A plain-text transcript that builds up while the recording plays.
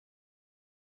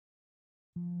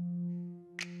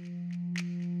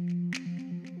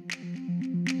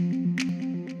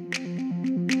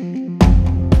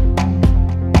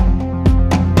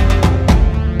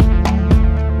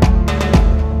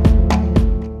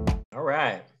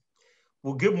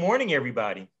Well, good morning,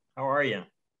 everybody. How are you?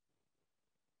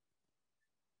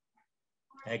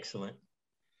 Excellent.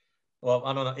 Well,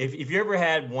 I don't know if you ever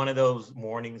had one of those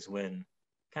mornings when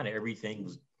kind of everything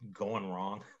was going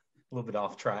wrong, a little bit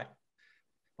off track.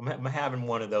 I'm having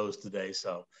one of those today,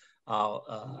 so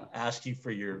I'll ask you for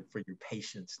your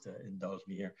patience to indulge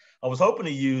me here. I was hoping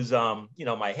to use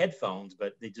my headphones,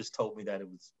 but they just told me that it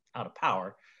was out of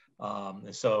power,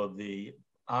 and so the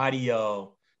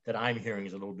audio that I'm hearing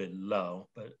is a little bit low,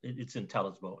 but it's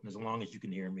intelligible, and as long as you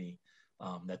can hear me,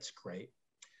 that's great.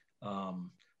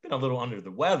 Been a little under the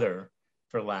weather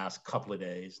for the last couple of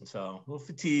days, and so a little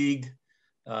fatigued,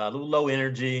 a little low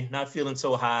energy, not feeling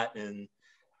so hot, and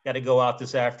got to go out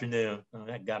this afternoon.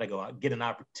 I got to go out, get an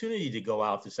opportunity to go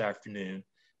out this afternoon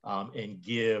and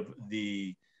give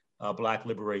the Black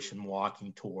Liberation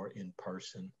Walking Tour in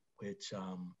person, which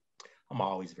I'm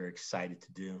always very excited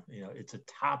to do. You know, it's a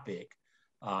topic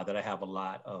that I have a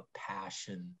lot of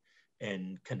passion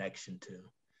and connection to.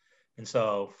 And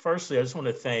so, firstly, I just want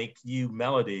to thank you,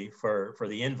 Melody, for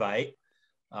the invite.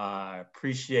 I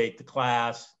appreciate the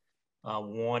class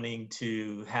wanting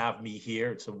to have me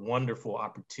here. It's a wonderful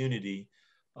opportunity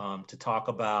to talk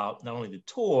about not only the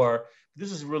tour, but this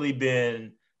has really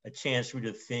been a chance for me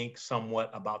to think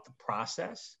somewhat about the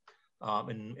process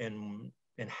and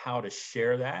how to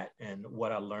share that and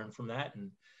what I learned from that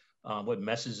and what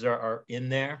messages are in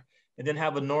there. And then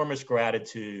have enormous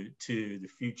gratitude to the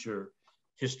Future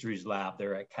Histories Lab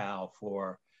there at Cal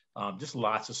for just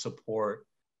lots of support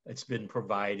it's been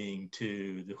providing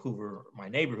to the Hoover, my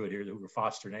neighborhood here, the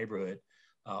Hoover-Foster neighborhood,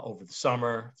 over the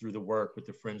summer through the work with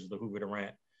the Friends of the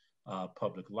Hoover-Durant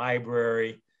Public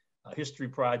Library History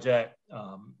Project.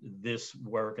 This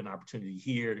work and opportunity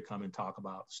here to come and talk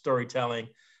about storytelling.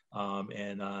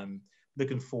 And I'm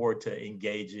looking forward to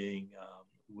engaging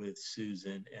with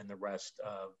Susan and the rest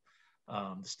of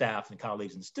the staff and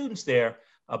colleagues and students there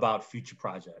about future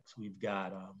projects.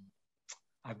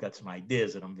 I've got some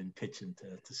ideas that I've been pitching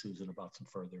to Susan about some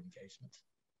further engagements.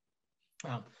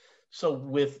 So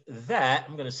with that,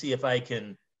 I'm going to see if I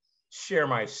can share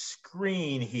my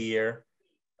screen here.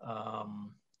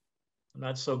 I'm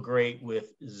not so great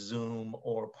with Zoom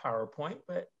or PowerPoint,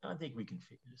 but I think we can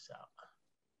figure this out.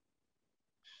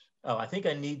 Oh, I think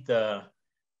I need to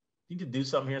do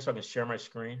something here so I can share my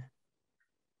screen.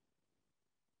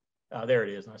 Oh, there it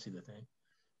is. I see the thing.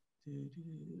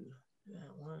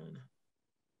 That one.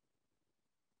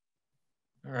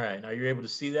 All right, now you're able to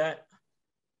see that?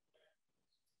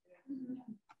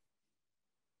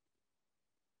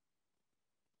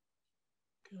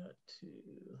 Got to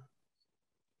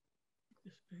make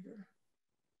this bigger.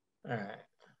 All right,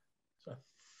 so I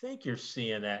think you're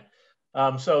seeing that.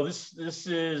 So this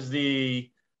is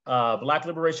the Black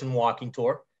Liberation Walking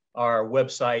Tour. Our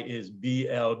website is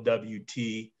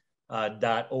BLWT.org.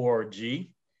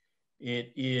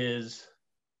 It is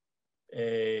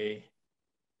a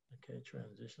okay,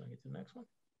 transition. I'll get to the next one.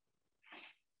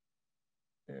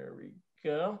 There we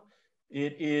go.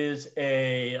 It is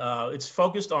it's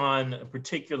focused on a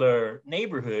particular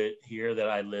neighborhood here that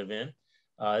I live in.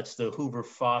 It's the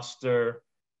Hoover-Foster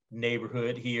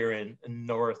neighborhood here in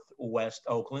Northwest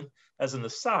Oakland. As an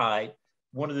aside,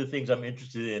 one of the things I'm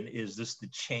interested in is the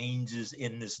changes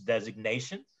in this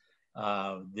designation.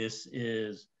 This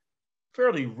is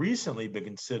fairly recently been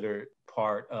considered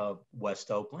part of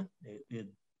West Oakland.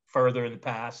 Further in the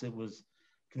past, it was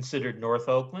considered North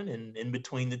Oakland, and in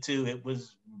between the two, it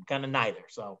was kind of neither.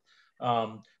 So,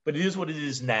 but it is what it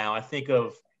is now. I think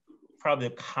of probably a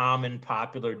common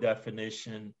popular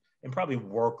definition and probably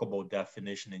workable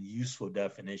definition and useful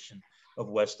definition of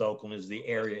West Oakland is the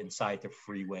area inside the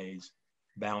freeways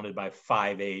bounded by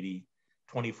 580,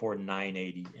 24,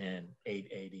 980, and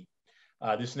 880.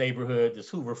 This neighborhood, this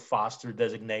Hoover-Foster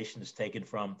designation is taken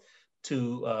from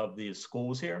two of the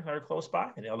schools here that are close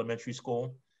by, an elementary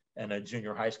school and a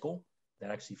junior high school that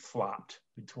actually flopped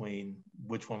between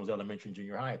which one was elementary and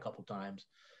junior high a couple times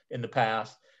in the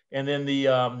past. And then the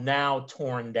now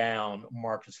torn down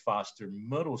Marcus Foster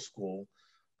Middle School,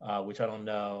 which I don't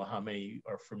know how many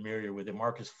are familiar with it.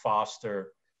 Marcus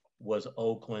Foster was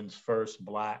Oakland's first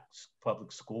Black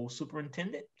public school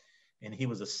superintendent, and he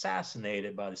was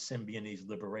assassinated by the Symbionese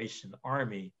Liberation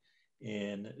Army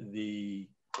in the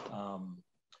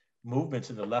movements,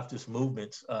 in the leftist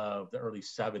movements of the early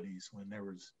 70s, when there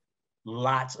was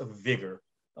lots of vigor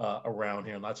around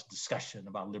here and lots of discussion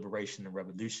about liberation and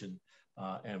revolution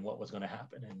and what was going to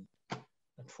happen. And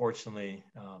unfortunately,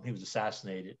 he was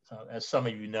assassinated. As some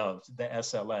of you know, the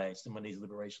SLA, Symbionese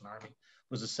Liberation Army,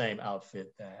 was the same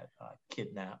outfit that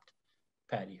kidnapped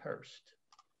Patty Hearst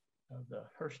of the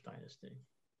Hearst dynasty.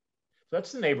 So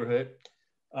that's the neighborhood.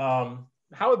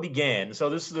 how it began. So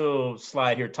this little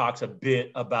slide here talks a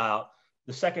bit about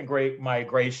the second great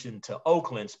migration to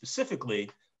Oakland, specifically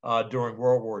during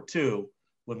World War II,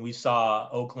 when we saw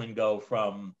Oakland go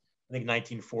from, I think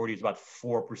 1940s, about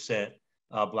 4%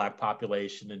 Black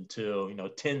population until,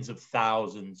 tens of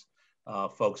thousands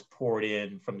folks poured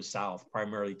in from the South,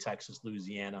 primarily Texas,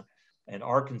 Louisiana, and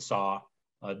Arkansas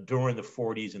during the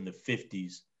 40s and the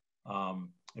 50s, and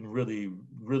really,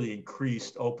 really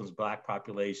increased Oakland's Black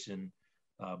population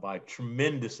by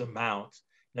tremendous amounts.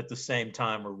 And at the same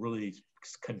time, are really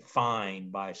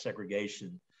confined by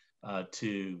segregation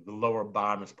to the lower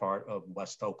bottomest part of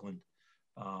West Oakland,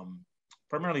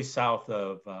 primarily south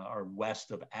of or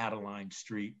west of Adeline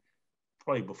Street,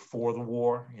 probably before the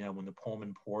war, when the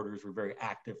Pullman Porters were very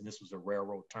active, and this was a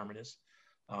railroad terminus.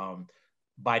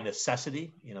 By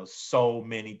necessity, so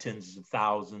many tens of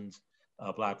thousands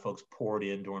of Black folks poured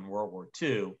in during World War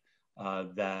II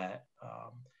that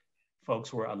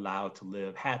folks were allowed to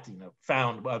live, had to,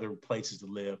 found other places to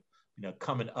live,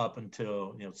 coming up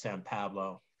until, San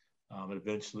Pablo, and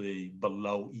eventually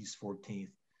below East 14th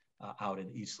out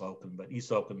in East Oakland. But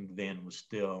East Oakland then was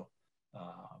still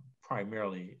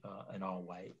primarily an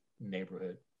all-white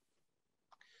neighborhood.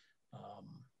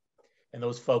 And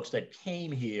those folks that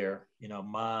came here,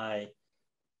 my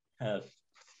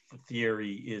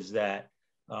theory is that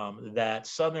that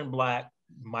Southern Black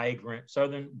migrant,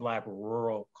 Southern Black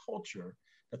rural culture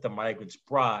that the migrants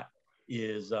brought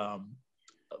is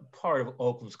part of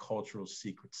Oakland's cultural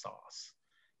secret sauce.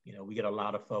 We get a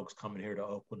lot of folks coming here to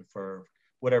Oakland for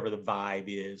whatever the vibe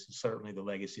is, certainly the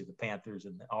legacy of the Panthers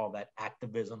and all that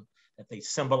activism that they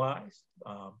symbolize,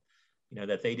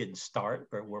 that they didn't start,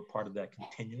 but were part of that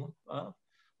continuum of.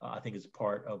 I think it's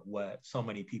part of what so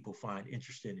many people find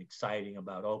interesting and exciting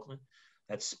about Oakland.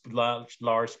 That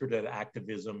large spirit of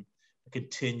activism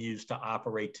continues to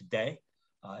operate today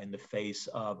in the face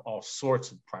of all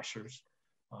sorts of pressures,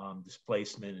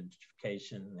 displacement and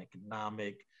gentrification and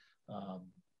economic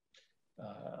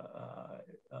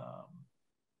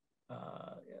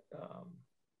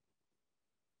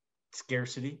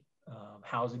scarcity,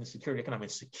 housing insecurity, economic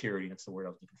insecurity, that's the word I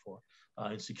was looking for,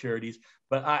 insecurities.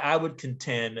 But I would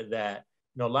contend that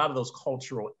a lot of those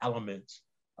cultural elements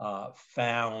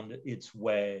found its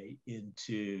way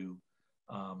into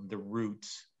the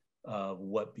roots of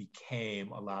what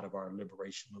became a lot of our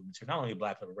liberation movements here, not only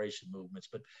Black liberation movements,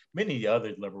 but many of the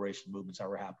other liberation movements that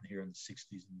were happening here in the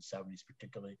 60s and the 70s,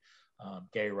 particularly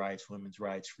gay rights, women's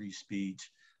rights, free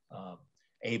speech,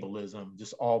 ableism,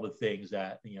 just all the things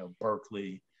that,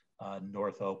 Berkeley,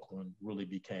 North Oakland really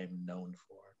became known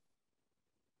for.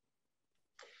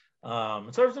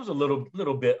 So there's a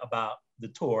little bit about the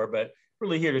tour, but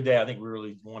really here today, I think we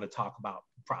really want to talk about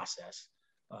the process.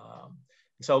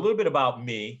 So a little bit about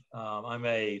me. I'm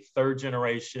a third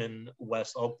generation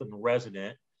West Oakland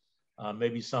resident.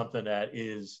 Maybe something that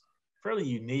is fairly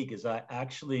unique is I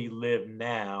actually live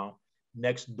now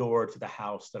next door to the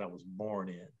house that I was born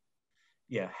in.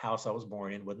 Yeah, house I was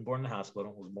born in, wasn't born in the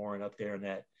hospital, was born up there in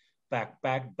that back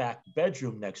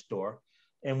bedroom next door,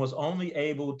 and was only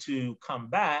able to come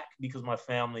back because my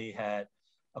family had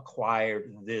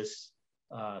acquired this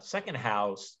second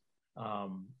house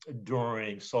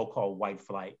during so-called white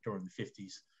flight during the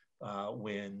 50s,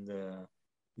 when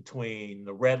between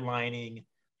the redlining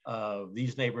of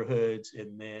these neighborhoods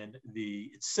and then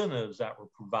the incentives that were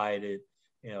provided,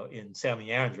 in San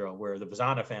Leandro, where the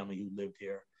Vazana family who lived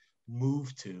here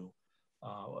moved to,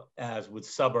 as with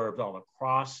suburbs all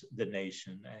across the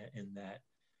nation in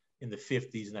the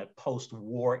 50s, in that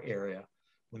post-war area,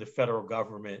 when the federal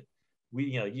government,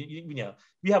 we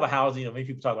have a housing, many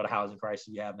people talk about a housing crisis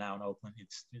we have now in Oakland.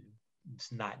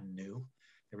 It's not new.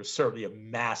 There was certainly a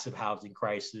massive housing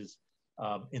crisis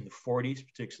in the 40s,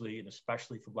 particularly and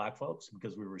especially for Black folks,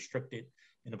 because we were restricted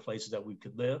in the places that we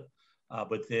could live.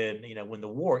 But then, when the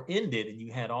war ended and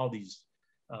you had all these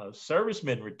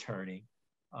servicemen returning,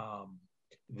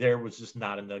 there was just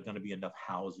not going to be enough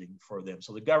housing for them.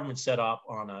 So the government set up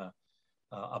on a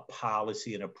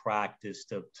policy and a practice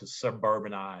to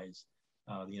suburbanize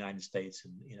the United States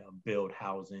and build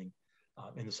housing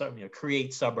and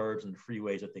create suburbs and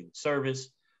freeways that they would service,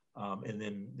 and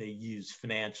then they use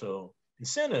financial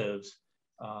incentives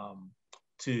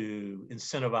to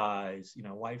incentivize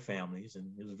white families, and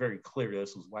it was very clear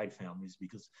this was white families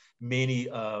because many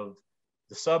of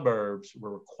the suburbs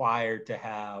were required to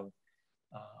have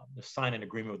to sign an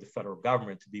agreement with the federal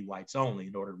government to be whites only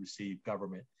in order to receive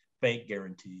government bank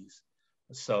guarantees,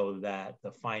 so that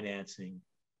the financing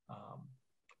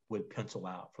would pencil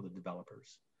out for the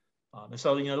developers. And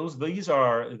so these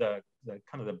are the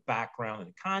kind of the background and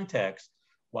the context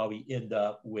why we end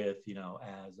up with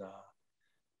as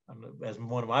as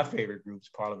one of my favorite groups,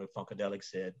 Parliament Funkadelic,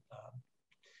 said,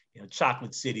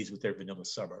 chocolate cities with their vanilla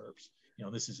suburbs.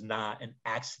 This is not an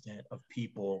accident of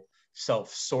people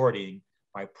self-sorting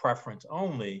by preference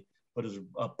only, but is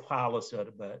a policy,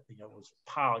 but it was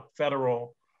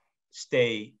federal,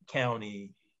 state,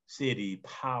 county, city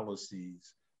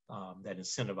policies that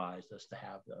incentivized us to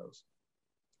have those.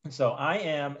 And so I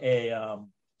am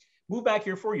moved back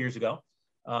here 4 years ago,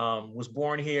 was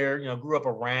born here, grew up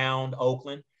around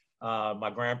Oakland.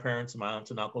 My grandparents, my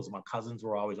aunts and uncles, and my cousins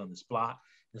were always on this block.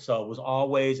 And so it was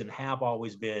always and have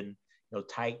always been,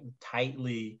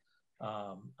 tightly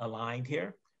aligned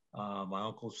here. My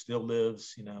uncle still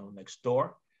lives, next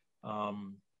door.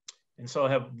 And so I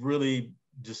have really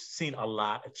just seen a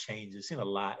lot of changes,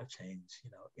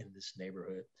 in this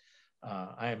neighborhood.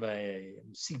 I'm a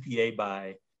CPA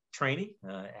by training,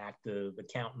 active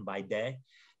accountant by day.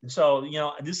 And so,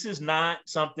 this is not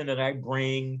something that I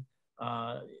bring,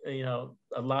 a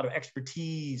lot of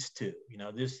expertise to.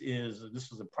 This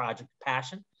was a project of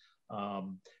passion,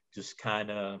 just kind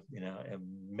of,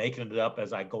 making it up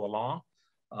as I go along.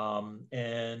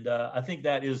 And I think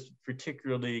that is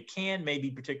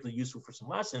maybe particularly useful for some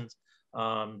lessons,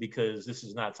 because this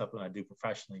is not something I do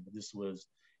professionally, but this was,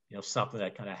 something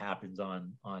that kind of happens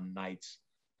on nights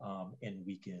and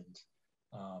weekends.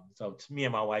 So it's me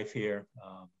and my wife here.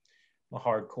 I'm a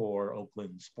hardcore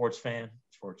Oakland sports fan.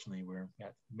 Fortunately, we've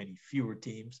got many fewer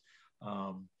teams.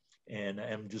 And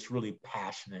I'm just really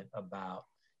passionate about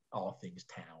all things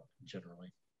town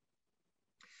generally.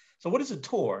 So what is a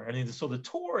tour? So the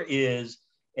tour is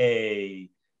a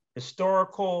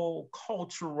historical,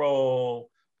 cultural,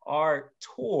 art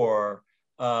tour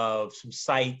of some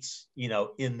sites,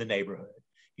 in the neighborhood.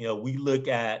 We look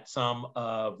at some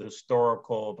of the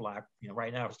historical Black,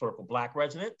 right now, historical Black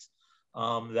residents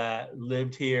that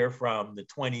lived here from the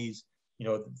 20s,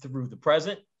 through the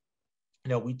present.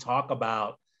 We talk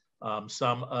about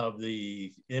some of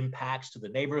the impacts to the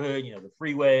neighborhood, the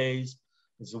freeways.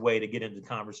 It's a way to get into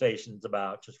conversations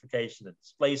about gentrification and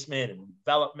displacement and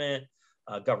development,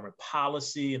 government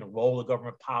policy and the role of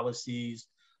government policies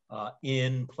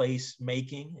in place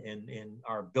making and in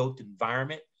our built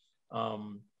environment.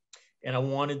 And I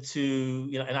wanted to,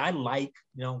 and I like,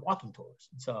 walking tours.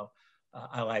 And so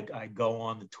I go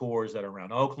on the tours that are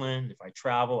around Oakland. If I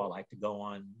travel, I like to go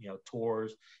on,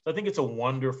 tours. So I think it's a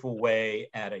wonderful way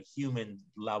at a human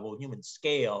level, human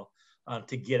scale,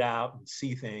 to get out and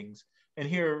see things and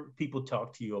hear people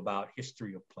talk to you about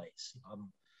history of place.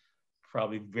 I'm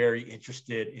probably very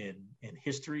interested in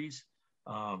histories,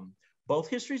 both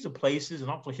histories of places and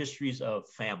also histories of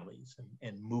families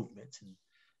and movements and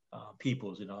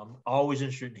peoples. I'm always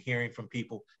interested in hearing from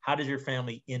people, how does your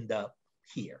family end up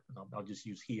here? And I'll just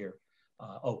use here,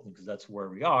 Oakland, because that's where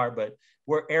we are, but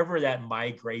wherever that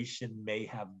migration may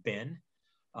have been,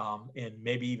 and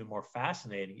maybe even more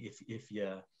fascinating if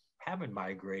you haven't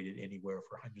migrated anywhere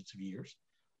for hundreds of years,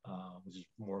 which is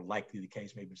more likely the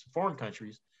case maybe in some foreign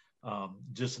countries.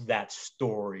 Just that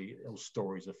story, those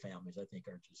stories of families, I think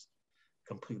are just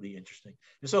completely interesting.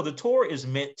 And so the tour is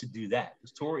meant to do that.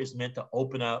 This tour is meant to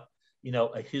open up,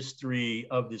 a history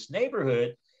of this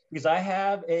neighborhood, because I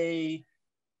have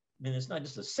it's not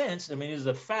just a sense, it's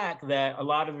a fact that a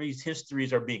lot of these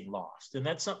histories are being lost. And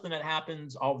that's something that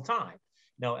happens all the time.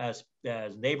 As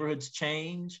neighborhoods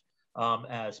change,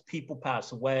 as people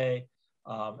pass away,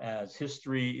 as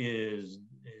history is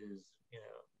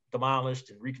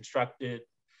demolished and reconstructed,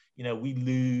 we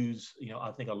lose,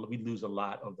 I think we lose a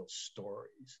lot of those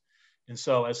stories. And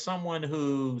so as someone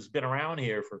who's been around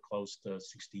here for close to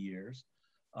 60 years,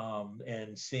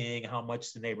 and seeing how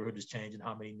much the neighborhood has changed and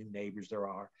how many new neighbors there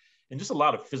are, and just a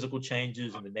lot of physical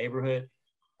changes in the neighborhood,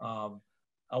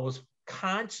 I was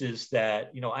conscious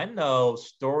that, I know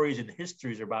stories and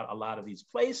histories about a lot of these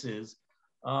places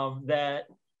that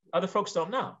other folks don't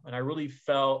know. And I really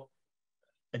felt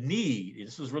a need.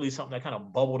 This was really something that kind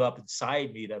of bubbled up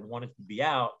inside me that wanted to be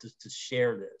out to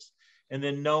share this. And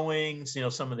then knowing,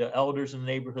 some of the elders in the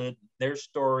neighborhood, their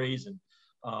stories and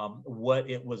what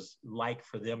it was like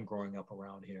for them growing up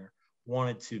around here,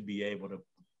 wanted to be able to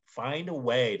find a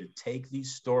way to take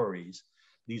these stories,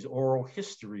 these oral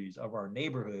histories of our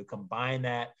neighborhood, combine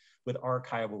that with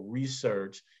archival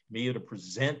research, be able to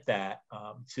present that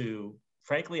to,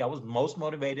 frankly, I was most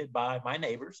motivated by my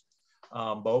neighbors,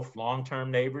 both long-term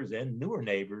neighbors and newer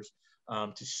neighbors,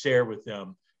 to share with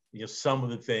them, some of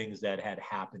the things that had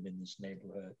happened in this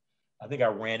neighborhood. I think I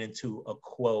ran into a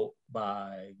quote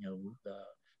by,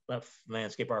 the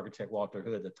landscape architect Walter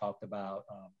Hood that talked about,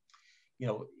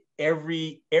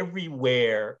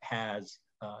 everywhere has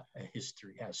a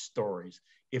history, has stories,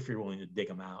 if you're willing to dig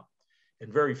them out.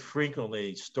 And very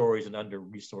frequently, stories in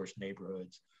under-resourced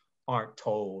neighborhoods aren't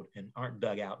told and aren't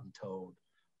dug out and told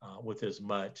with as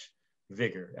much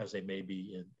vigor as they may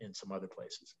be in some other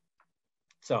places.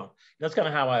 So that's kind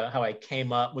of how I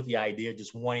came up with the idea,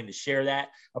 just wanting to share that.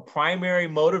 A primary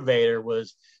motivator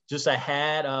was just I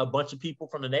had a bunch of people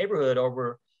from the neighborhood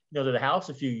over, to the house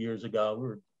a few years ago. We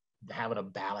were having a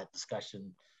ballot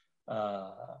discussion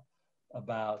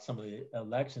about some of the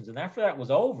elections, and after that was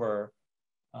over,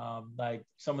 like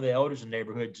some of the elders in the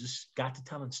neighborhood just got to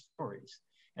telling stories.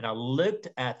 And I looked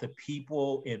at the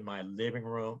people in my living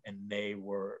room, and they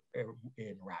were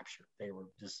in rapture. They were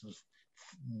just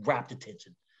rapt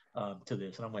attention to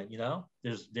this. And I'm like,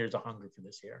 there's a hunger for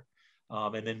this here.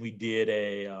 And then we did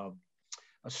a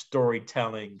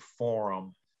storytelling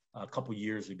forum a couple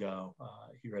years ago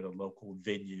here at a local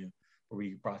venue where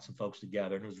we brought some folks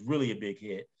together, and it was really a big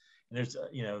hit. And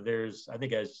there's, I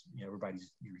think, as you're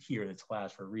here in this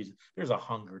class for a reason, there's a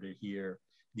hunger to hear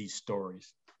these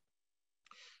stories.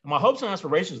 And my hopes and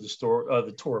aspirations of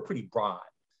the tour are pretty broad.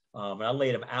 And I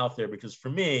laid them out there because for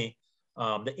me,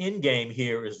 the end game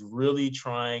here is really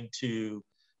trying to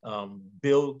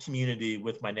build community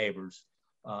with my neighbors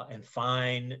and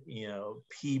find,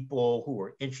 people who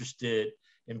are interested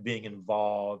in being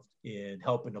involved in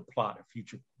helping to plot a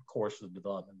future course of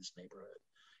development in this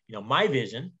neighborhood. My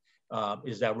vision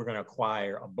is that we're going to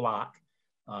acquire a block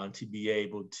to be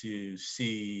able to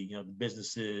see, the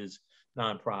businesses,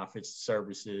 nonprofits,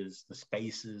 services, the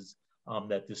spaces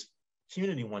that this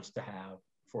community wants to have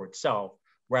for itself,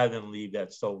 rather than leave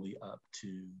that solely up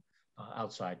to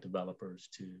outside developers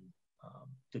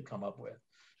to come up with.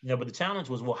 But the challenge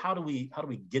was, well, how do we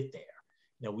get there?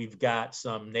 We've got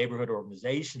some neighborhood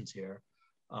organizations here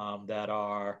that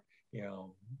are,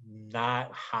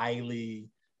 not highly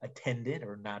attended,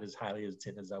 or not as highly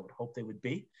attended as I would hope they would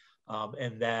be,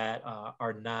 and that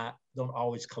don't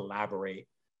always collaborate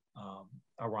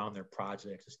around their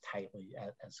projects as tightly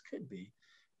as could be.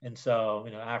 And so,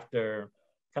 after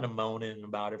kind of moaning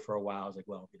about it for a while, I was like,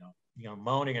 well, you're gonna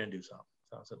moan, you're gonna do something.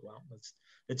 So I said, well,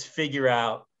 let's figure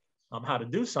out how to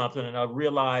do something. And I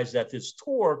realized that this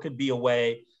tour could be a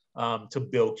way to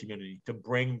build community, to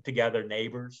bring together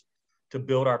neighbors, to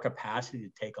build our capacity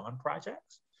to take on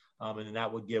projects. And then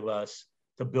that would give us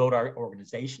to build our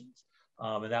organizations.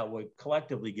 And that would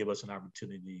collectively give us an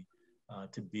opportunity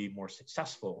to be more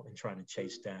successful in trying to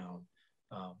chase down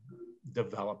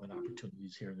development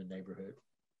opportunities here in the neighborhood.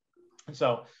 And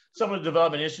so some of the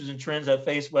development issues and trends that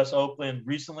faced West Oakland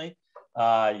recently,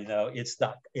 it's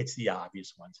the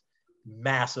obvious ones.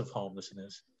 Massive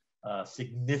homelessness,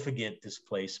 significant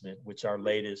displacement, which our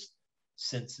latest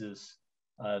census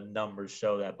numbers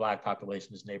show that Black population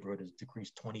in this neighborhood has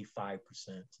decreased 25%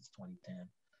 since 2010,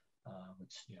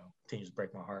 which continues to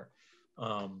break my heart.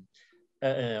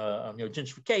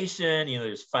 Gentrification,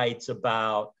 there's fights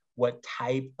about what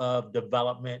type of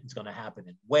development is going to happen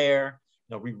and where.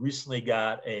 We recently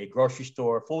got a grocery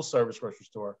store, full service grocery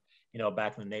store,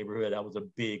 back in the neighborhood. That was a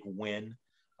big win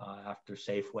after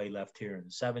Safeway left here in the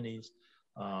 70s.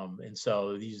 And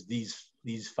so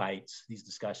these fights, these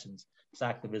discussions, this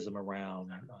activism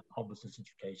around homelessness,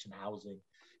 gentrification, housing,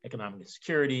 economic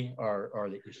insecurity are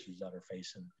the issues that are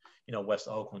facing, West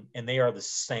Oakland. And they are the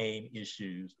same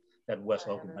issues that West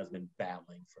Oakland has been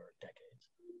battling for decades.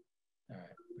 All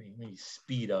right, let me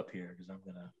speed up here because I'm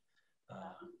gonna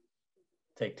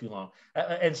take too long.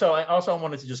 And so I also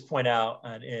wanted to just point out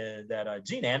that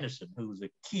Gene Anderson, who's a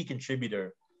key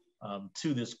contributor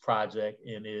to this project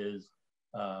and is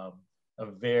a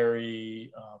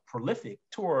very prolific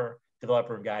tour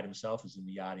developer and guide himself, is in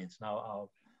the audience. And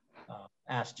I'll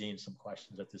ask Gene some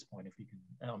questions at this point, if he can,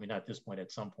 not at this point,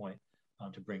 at some point,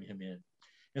 to bring him in.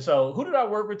 And so who did I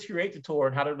work with to curate the tour,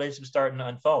 and how did the relationship start and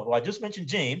unfold? Well, I just mentioned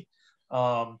Gene.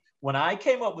 When I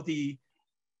came up with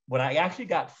when I actually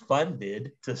got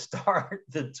funded to start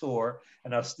the tour,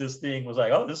 and this thing was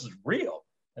like, oh, this is real.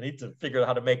 I need to figure out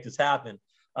how to make this happen.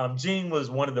 Gene was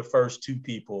one of the first two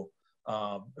people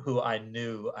who I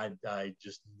knew I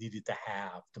just needed to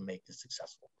have to make this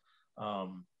successful.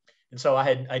 And so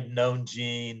I'd known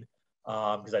Gene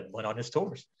because I'd went on his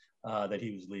tours that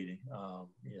he was leading.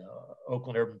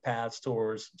 Oakland Urban Paths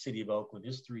tours, City of Oakland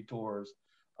History tours.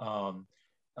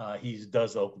 He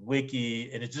does the Oakland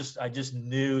Wiki, and I just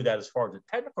knew that as far as the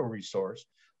technical resource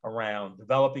around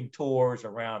developing tours,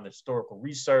 around historical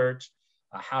research,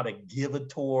 how to give a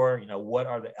tour, what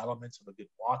are the elements of a good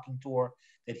walking tour,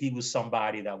 that he was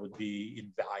somebody that would be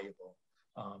invaluable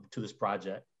to this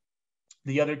project.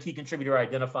 The other key contributor I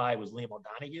identified was Liam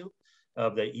O'Donoghue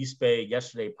of the East Bay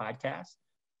Yesterday podcast.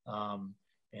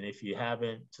 And if you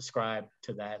haven't subscribed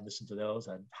to that and listened to those,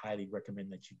 I highly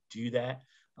recommend that you do that.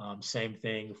 Same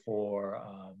thing for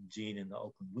Gene and the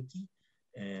Oakland Wiki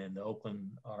and the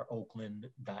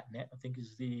Oakland.net, I think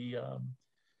is the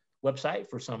website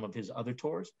for some of his other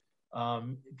tours.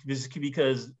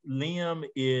 Because Liam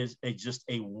is just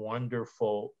a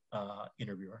wonderful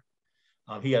interviewer.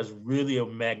 He has really a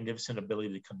magnificent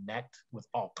ability to connect with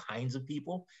all kinds of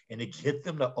people and to get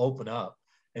them to open up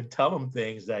and tell them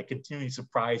things that continually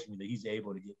surprise me that he's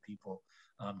able to get people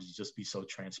to just be so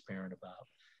transparent about.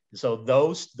 And so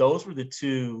those were the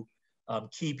two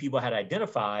key people I had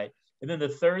identified. And then the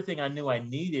third thing I knew I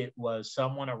needed was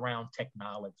someone around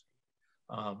technology,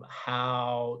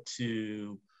 how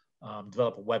to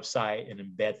develop a website and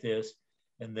embed this.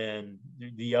 And then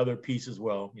the other piece as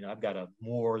well, I've got a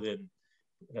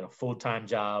full-time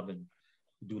job and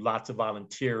do lots of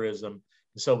volunteerism.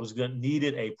 And so it was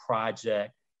needed a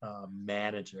project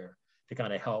manager to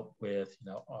kind of help with,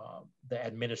 the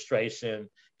administration,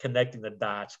 connecting the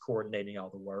dots, coordinating all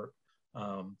the work,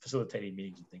 facilitating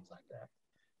meetings and things like that.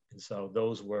 And so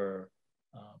those were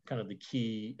kind of the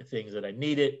key things that I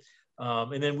needed.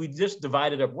 And then we just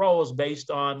divided up roles based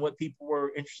on what people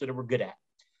were interested or were good at.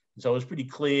 And so it was pretty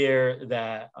clear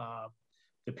that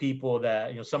the people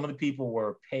that, some of the people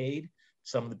were paid,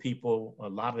 a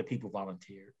lot of the people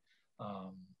volunteered.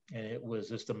 And it was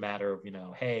just a matter of,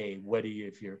 hey,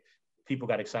 if your people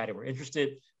got excited, were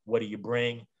interested, what do you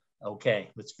bring? Okay,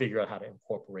 let's figure out how to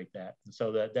incorporate that. And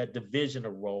so that division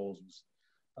of roles was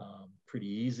pretty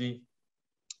easy.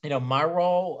 My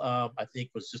role, I think,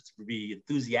 was just to be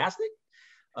enthusiastic,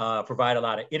 provide a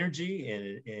lot of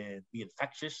energy and be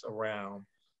infectious around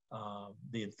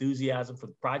the enthusiasm for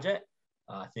the project.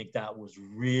 I think that was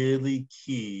really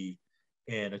key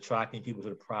in attracting people to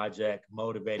the project,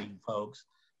 motivating folks,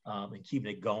 and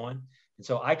keeping it going. And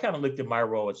so I kind of looked at my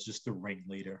role as just the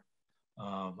ringleader.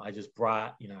 I just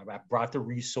brought, I brought the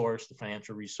resource, the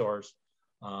financial resource.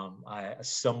 I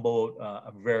assembled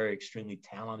a very extremely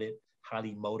talented,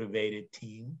 highly motivated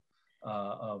team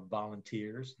of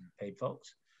volunteers and paid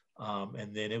folks.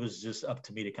 And then it was just up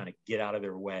to me to kind of get out of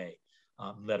their way,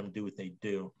 let them do what they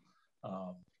do.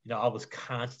 I was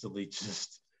constantly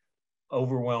just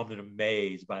overwhelmed and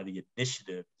amazed by the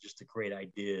initiative, just the great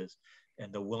ideas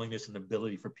and the willingness and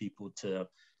ability for people to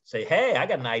say, hey, I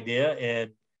got an idea,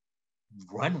 and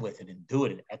run with it and do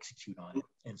it and execute on it.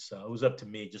 And so it was up to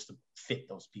me just to fit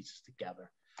those pieces together.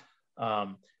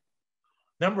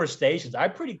 Number of stations, I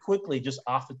pretty quickly, just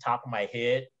off the top of my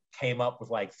head, came up with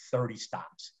like 30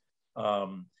 stops,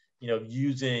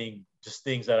 using just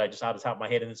things that I just out of the top of my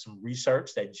head, and then some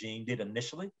research that Gene did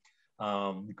initially.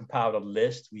 We compiled a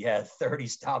list. We had 30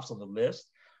 stops on the list,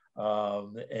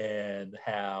 and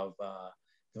have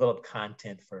developed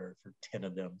content for 10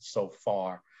 of them so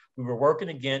far. We were working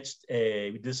against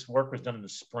this work was done in the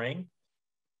spring.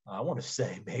 I want to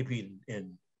say maybe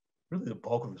in really the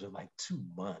bulk of it was in like 2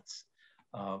 months.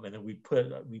 And then we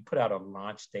put out a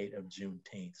launch date of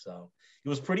Juneteenth. So it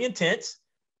was pretty intense.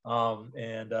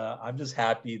 And I'm just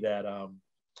happy that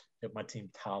my team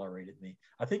tolerated me.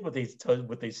 I think what they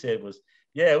said was,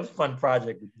 yeah, it was a fun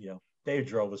project. But, Dave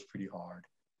drove us pretty hard.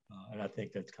 And I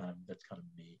think that's kind of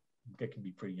me. It can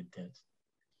be pretty intense.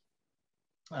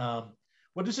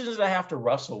 What decisions did I have to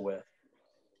wrestle with?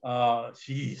 What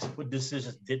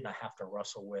decisions didn't I have to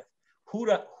wrestle with? Who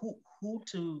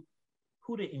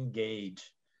to engage?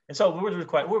 And so we're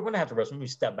going to have to wrestle. Let me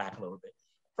step back a little bit.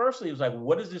 Firstly, it was like,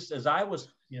 what is this? As I was,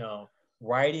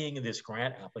 writing this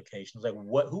grant application, I was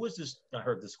like, who is this? I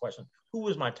heard this question. Who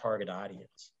was my target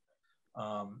audience?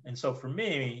 And so for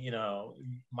me,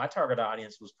 my target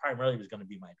audience was primarily going to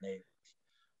be my neighbors,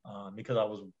 because I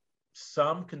was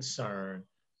some concern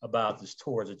about this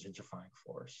towards a gentrifying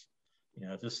force.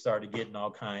 Just started getting all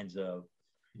kinds of,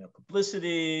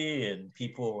 publicity, and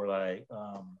people were like,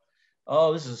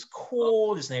 oh, this is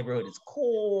cool. This neighborhood is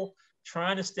cool.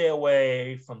 Trying to stay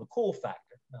away from the cool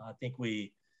factor. Now, I think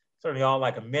we certainly all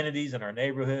like amenities in our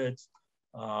neighborhoods,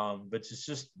 but it's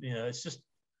just, it's just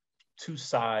two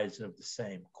sides of the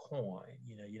same coin.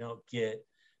 You don't get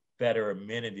better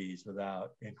amenities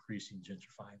without increasing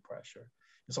gentrifying pressure.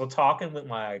 And so talking with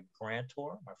my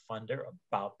grantor, my funder,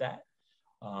 about that,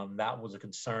 that was a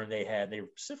concern they had. They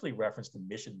specifically referenced the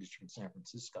Mission District in San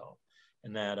Francisco.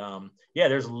 And that,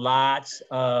 there's lots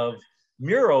of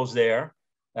murals there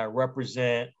that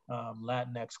represent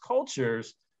Latinx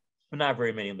cultures, but not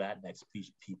very many Latinx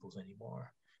peoples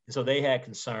anymore. And so they had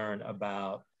concern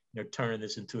about turning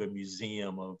this into a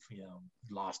museum of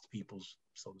lost peoples,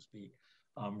 so to speak,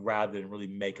 rather than really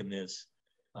making this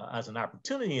as an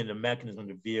opportunity and a mechanism,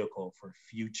 the vehicle for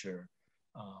future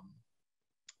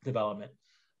development.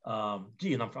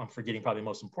 And I'm forgetting probably the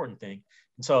most important thing.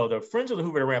 And so the Friends of the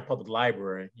Hoover-Durant Public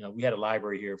Library, we had a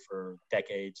library here for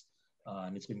decades,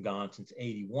 and it's been gone since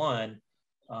 '81.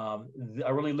 I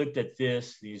really looked at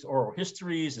these oral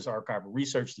histories, this archival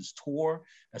research, this tour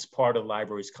as part of the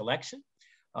library's collection,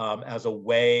 as a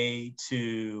way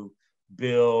to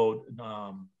build,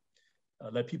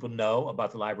 let people know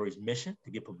about the library's mission, to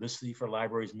get publicity for the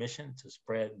library's mission, to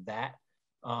spread that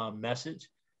message,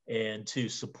 and to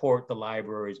support the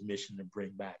library's mission to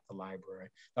bring back the library.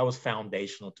 That was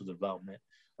foundational to the development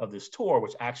of this tour,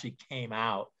 which actually came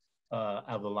out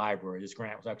of the library. This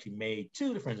grant was actually made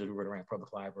to the Friends of the Hoover-Durant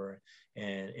Public Library,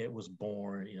 and it was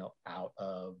born, out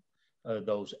of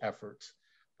those efforts.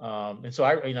 And so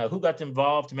who got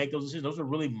involved to make those decisions? Those were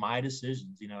really my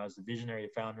decisions, as the visionary,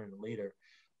 founder, and the leader.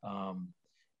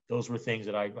 Those were things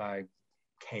that I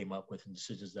came up with and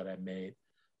decisions that I made.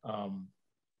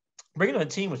 Bringing on a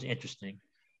team was interesting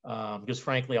because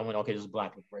frankly, I went, okay, this is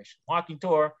Black Liberation Walking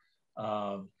Tour.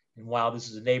 And while this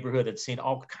is a neighborhood that's seen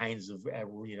all kinds of,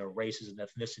 races and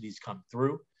ethnicities come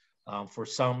through for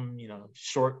some,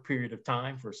 short period of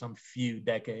time, for some few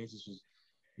decades, this was,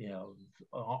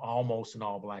 almost an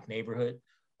all Black neighborhood.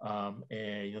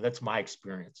 And, that's my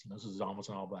experience. This is almost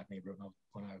an all Black neighborhood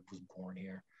when I was born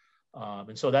here.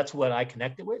 And so that's what I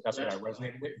connected with. That's what I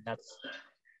resonated with. And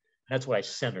that's what I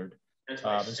centered.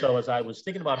 And so as I was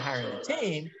thinking about hiring a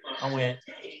team, I went,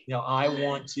 I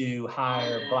want to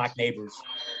hire Black neighbors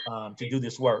to do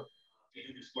this work.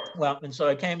 Well, and so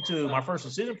I came to my first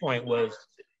decision point was,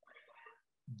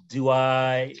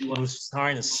 was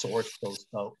trying to source those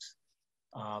folks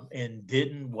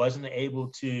and wasn't able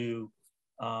to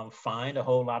find a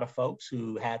whole lot of folks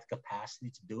who had the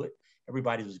capacity to do it.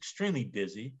 Everybody was extremely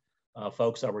busy.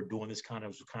 Folks that were doing this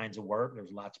kinds of work. There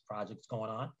was lots of projects going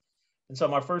on. And so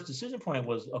my first decision point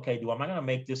was, okay, am I going to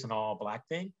make this an all Black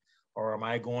thing? Or am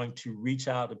I going to reach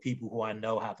out to people who I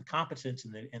know have the competence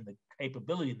and the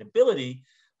capability and ability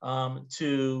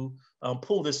to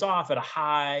pull this off at a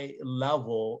high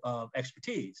level of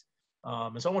expertise?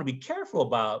 And so I want to be careful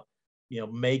about,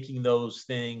 making those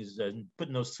things and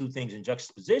putting those two things in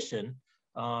juxtaposition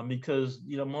because,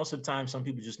 most of the time, some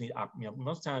people just need,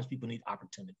 most times people need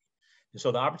opportunity. And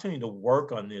so the opportunity to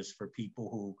work on this for people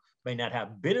who may not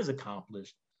have been as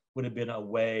accomplished would have been a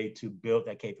way to build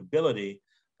that capability.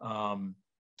 But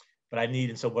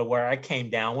where I came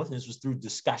down with, and this was through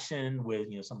discussion with,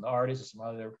 some of the artists and some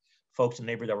other folks in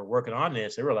the neighborhood that were working on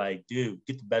this, they were like, dude,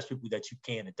 get the best people that you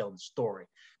can to tell the story.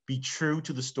 Be true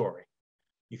to the story.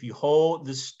 If you hold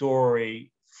the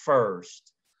story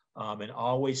first and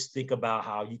always think about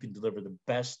how you can deliver the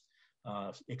best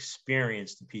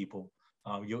experience to people,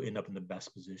 you'll end up in the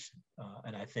best position.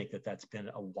 And I think that's been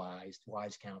a wise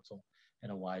counsel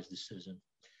and a wise decision.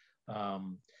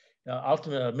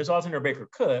 Ms. Alton Baker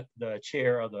Cook, the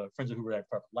chair of the Friends of Hoover-Durant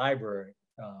Public Library,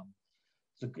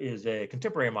 is a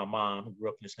contemporary of my mom who grew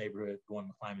up in this neighborhood going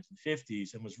to climates in the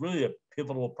 50s and was really a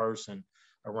pivotal person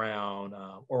around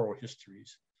oral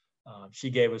histories. She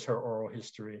gave us her oral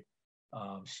history.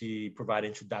 She provided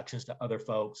introductions to other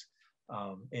folks.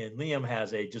 And Liam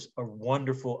has just a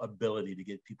wonderful ability to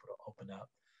get people to open up.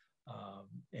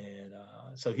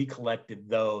 So he collected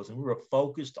those, and we were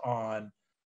focused on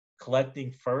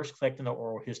collecting the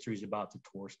oral histories about the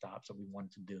tour stops that we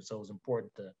wanted to do. So it was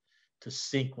important to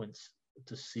sequence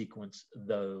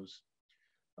those.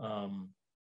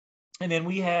 And then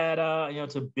we had,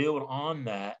 to build on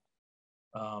that,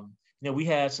 we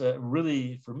had some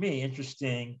really, for me,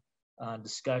 interesting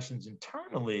discussions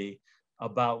internally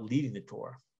about leading the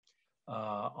tour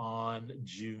on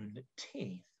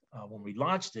Juneteenth when we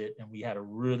launched it, and we had a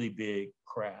really big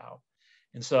crowd.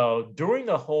 And so during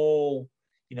the whole,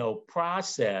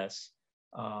 process,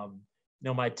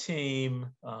 my team,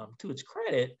 to its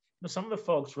credit, some of the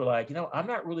folks were like,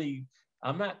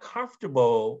 I'm not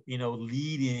comfortable,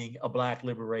 leading a Black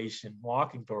liberation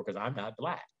walking tour because I'm not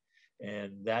Black,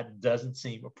 and that doesn't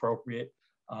seem appropriate.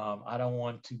 I don't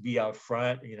want to be out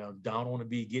front, don't want to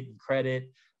be getting credit.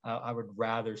 I would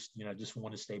rather, just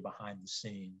want to stay behind the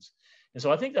scenes. And so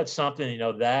I think that's something,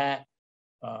 that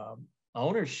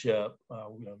ownership,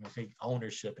 I think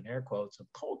ownership in air quotes of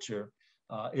culture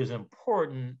is an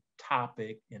important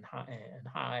topic and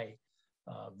highly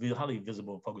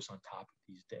visible and focused on topic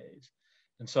these days.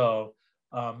 And so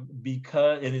and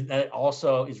that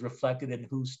also is reflected in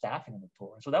who's staffing the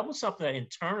tour. So that was something that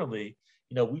internally,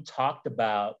 we talked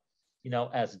about,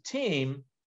 as a team.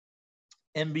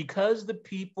 And because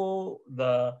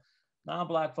the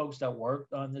non-Black folks that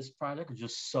worked on this project are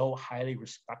just so highly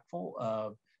respectful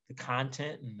of the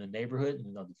content and the neighborhood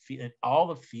and, and all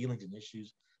the feelings and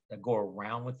issues that go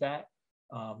around with that,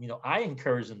 I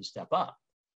encourage them to step up.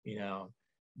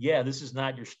 Yeah, this is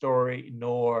not your story,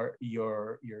 nor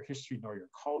your history, nor your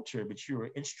culture, but you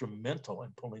were instrumental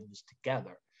in pulling this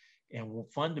together. And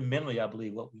fundamentally, I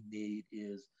believe what we need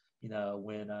is,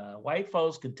 when white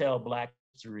folks can tell Black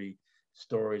history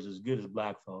stories as good as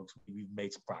Black folks, we've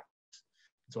made some progress.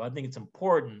 So I think it's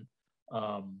important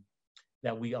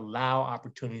that we allow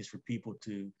opportunities for people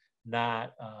to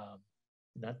not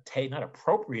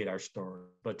appropriate our story,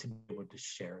 but to be able to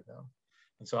share them.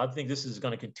 And so I think this is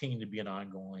going to continue to be an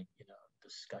ongoing,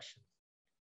 discussion.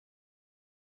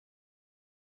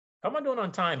 How am I doing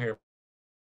on time here?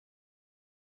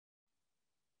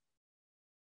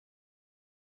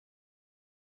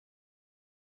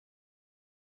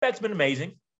 That's been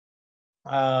amazing.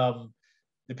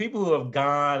 The people who have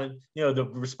gone, the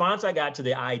response I got to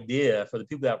the idea for the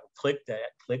people that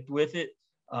clicked with it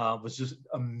was just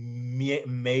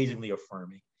amazingly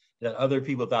affirming. That other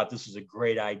people thought this was a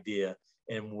great idea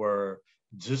and were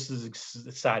just as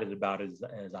excited about it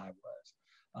as I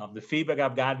was. The feedback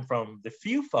I've gotten from the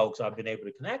few folks I've been able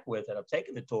to connect with that have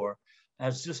taken the tour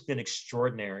has just been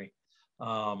extraordinary.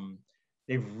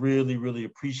 They've really, really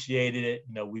appreciated it.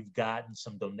 We've gotten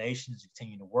some donations to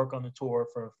continue to work on the tour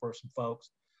for some folks.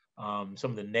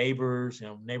 Some of the neighbors,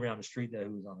 neighbor down the street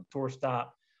who was on the tour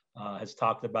stop has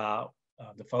talked about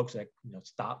the folks that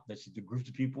stop, that's the groups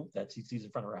of people that she sees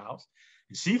in front of her house,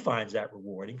 and she finds that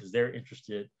rewarding because they're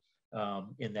interested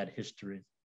in that history.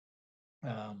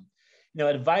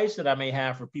 Advice that I may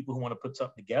have for people who want to put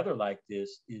something together like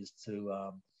this is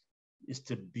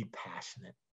to be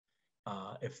passionate.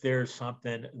 If there's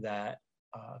something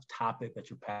topic that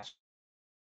you're passionate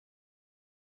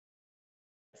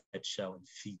about, show and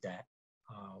feed that.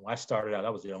 When I started out,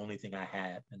 that was the only thing I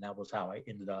had, and that was how I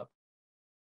ended up.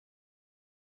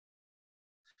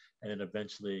 And then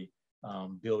eventually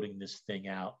building this thing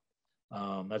out.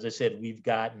 As I said, we've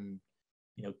gotten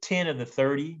 10 of the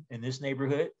 30 in this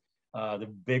neighborhood. The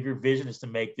bigger vision is to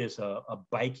make this a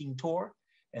biking tour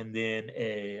and then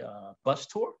a bus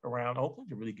tour around Oakland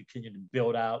to really continue to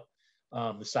build out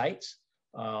the sites.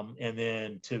 And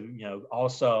then to,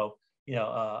 also,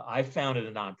 I founded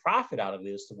a nonprofit out of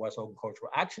this, the West Oakland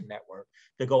Cultural Action Network,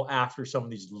 to go after some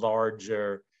of these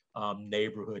larger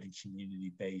neighborhood and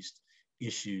community-based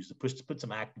issues, to put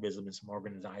some activism and some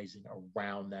organizing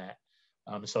around that.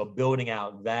 So building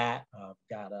out that,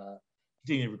 got to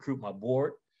continue to recruit my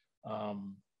board,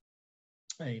 around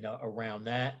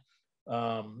that.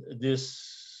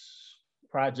 This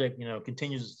project,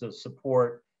 continues to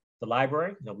support the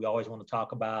library. We always want to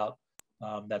talk about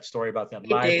that story about that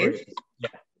library. Dave. Yeah.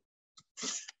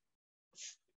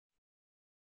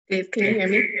 Dave, can you hear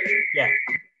me? Yeah.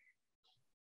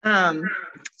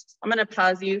 I'm going to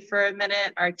pause you for a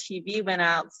minute. Our TV went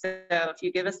out, so if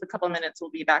you give us a couple minutes, we'll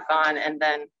be back on, and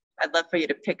then I'd love for you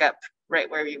to pick up right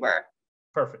where we were.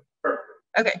 Perfect.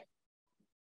 Okay.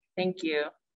 Thank you.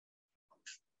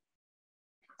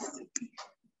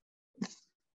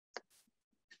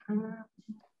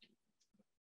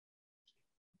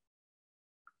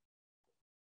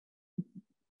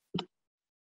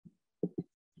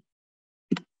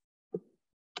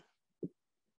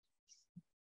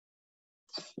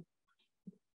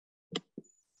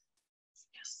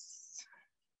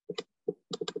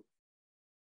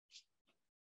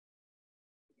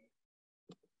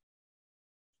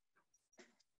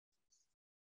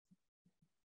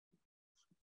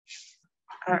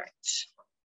 All right.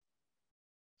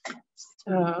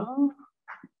 So,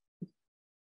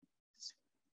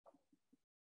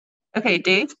 okay,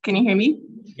 Dave, can you hear me?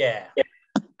 Yeah.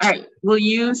 All right. Will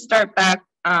you start back,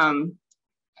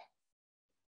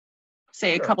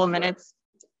 say Sure. a couple minutes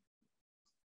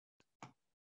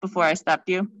before I stopped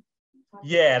you?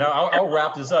 Yeah, and I'll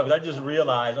wrap this up. I just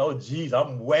realized, oh, geez,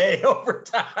 I'm way over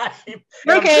time.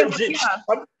 Okay.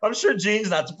 I'm sure Jean's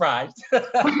not surprised.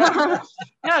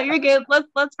 No, you're good.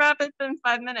 Let's wrap it in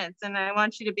 5 minutes, and I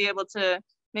want you to be able to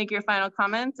make your final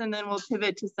comments, and then we'll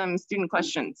pivot to some student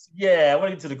questions. Yeah, I want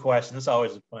to get to the question. It's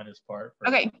always the funnest part.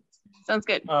 Okay, sounds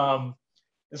good.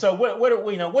 So what are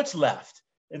we, what's left?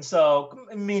 And so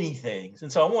many things.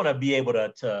 And so I want to be able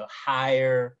to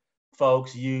hire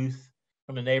folks, youth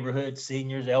from the neighborhood,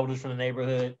 seniors, elders from the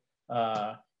neighborhood,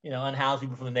 unhoused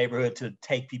people from the neighborhood to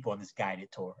take people on this guided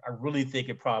tour. I really think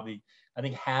I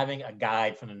think having a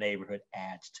guide from the neighborhood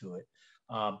adds to it.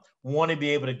 Want to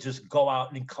be able to just go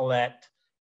out and collect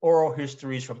oral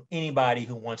histories from anybody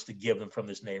who wants to give them from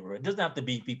this neighborhood. It doesn't have to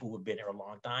be people who've been here a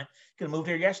long time. Could have moved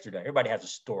here yesterday. Everybody has a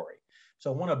story.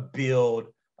 So I want to build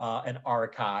an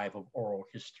archive of oral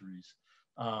histories.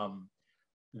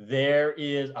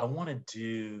 I want to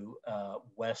do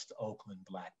West Oakland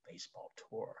Black Baseball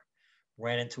Tour.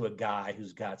 Ran into a guy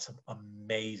who's got some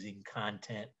amazing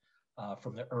content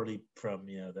from the early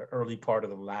part of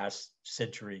the last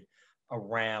century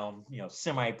around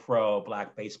semi-pro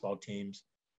Black baseball teams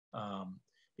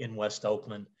in West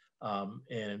Oakland.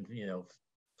 And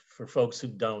for folks who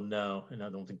don't know, and I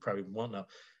don't think probably won't know,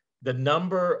 the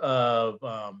number of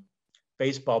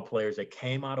baseball players that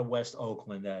came out of West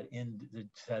Oakland that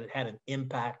had an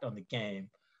impact on the game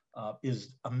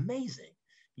is amazing.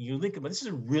 You think about this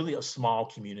is really a small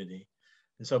community,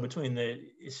 and so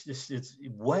it's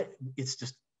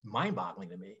just mind-boggling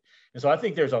to me. And so I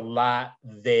think there's a lot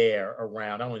there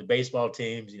around not only the baseball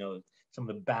teams, some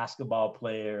of the basketball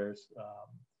players,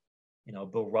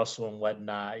 Bill Russell and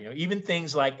whatnot. Even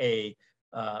things like a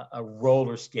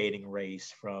roller skating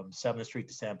race from 7th Street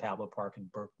to San Pablo Park in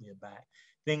Berkeley and back.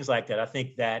 Things like that. I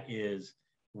think that is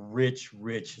rich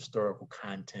historical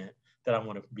content that I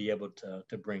want to be able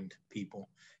to bring to people.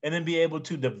 And then be able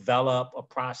to develop a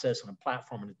process and a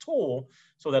platform and a tool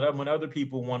so that when other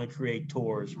people want to create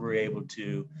tours, we're able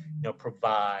to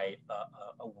provide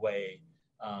a way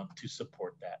to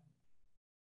support that.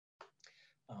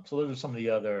 So those are some of the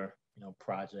other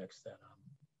projects that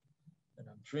I'm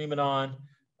dreaming on.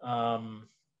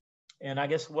 And I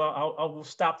guess, well, I'll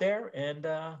stop there and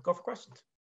go for questions.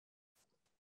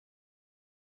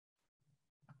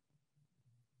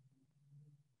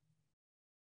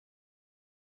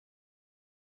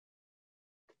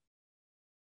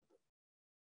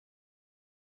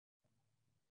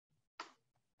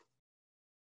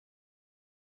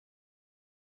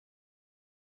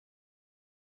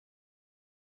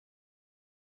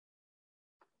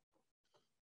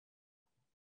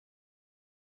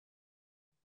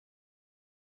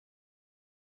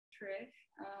 Trish,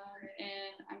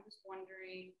 and I'm just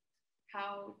wondering,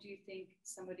 how do you think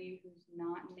somebody who's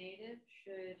not Native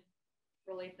should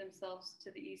relate themselves to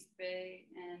the East Bay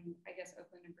and I guess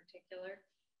Oakland in particular?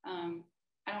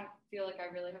 I don't feel like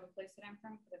I really have a place that I'm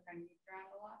from because I've kind of moved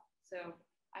around a lot, so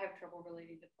I have trouble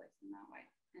relating to place in that way.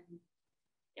 And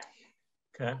yeah.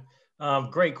 Okay.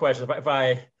 Great question.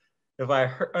 If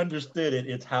I understood it,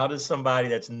 it's how does somebody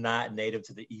that's not native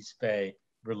to the East Bay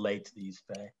relate to the East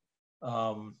Bay?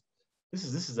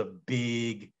 This is a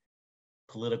big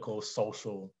political,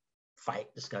 social fight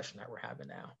discussion that we're having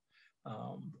now.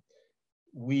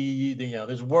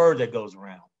 There's a word that goes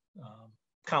around,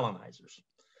 colonizers,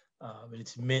 and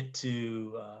it's meant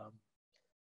to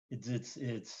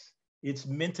it's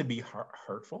meant to be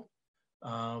hurtful,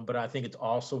 but I think it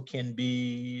also can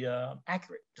be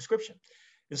accurate description.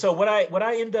 And so what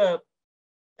I end up,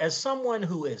 as someone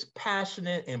who is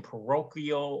passionate and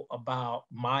parochial about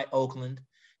my Oakland,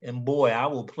 and boy, I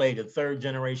will play the 3rd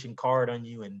generation card on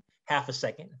you in half a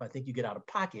second if I think you get out of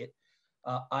pocket.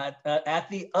 At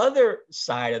the other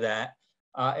side of that,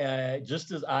 just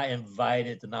as I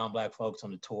invited the non-Black folks on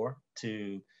the tour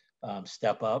to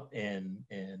step up and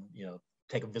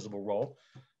take a visible role,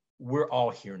 we're all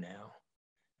here now,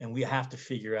 and we have to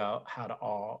figure out how to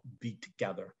all be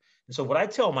together. And so what I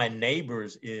tell my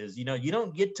neighbors is, you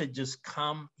don't get to just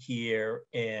come here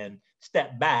and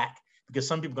step back because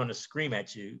some people are going to scream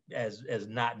at you as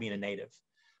not being a native.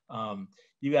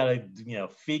 You got to,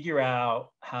 figure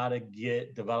out how to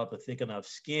develop a thick enough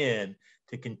skin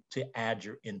to add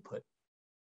your input.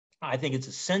 I think it's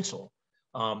essential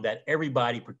that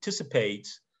everybody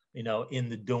participates, in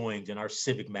the doings, in our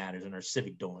civic matters, and our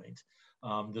civic doings.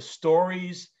 The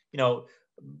stories, the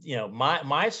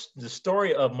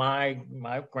story of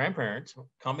my grandparents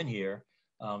coming here,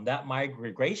 that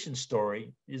migration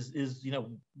story is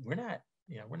we're not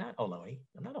Ohlone.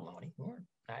 I'm not Ohlone.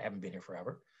 I haven't been here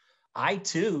forever. I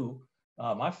too,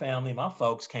 my family, my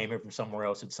folks came here from somewhere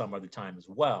else at some other time as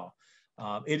well.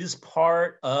 It is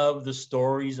part of the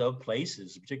stories of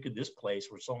places, particularly this place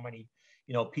where so many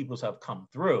peoples have come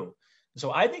through.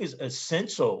 So I think it's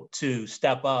essential to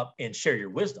step up and share your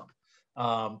wisdom,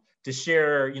 to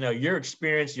share your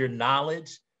experience, your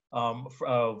knowledge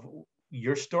of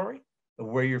your story, of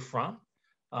where you're from,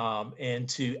 and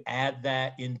to add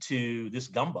that into this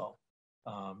gumbo.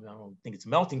 I don't think it's a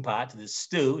melting pot, to this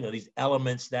stew, these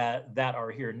elements that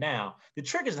are here now. The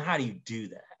trick is how do you do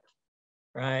that,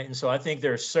 right? And so I think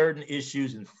there are certain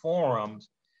issues and forums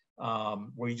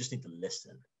where you just need to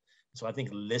listen. So I think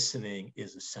listening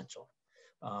is essential.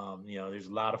 There's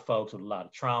a lot of folks with a lot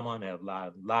of trauma and have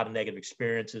a lot of negative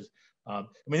experiences.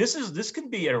 This can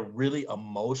be a really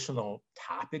emotional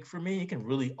topic for me. It can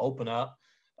really open up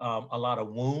a lot of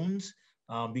wounds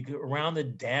because around the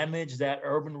damage that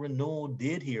urban renewal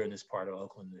did here in this part of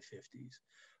Oakland in the 50s.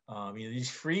 These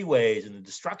freeways and the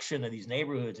destruction of these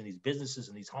neighborhoods and these businesses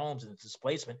and these homes and the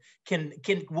displacement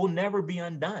will never be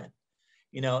undone.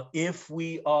 If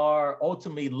we are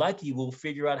ultimately lucky, we'll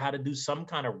figure out how to do some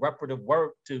kind of reparative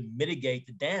work to mitigate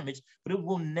the damage, but it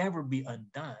will never be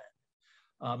undone.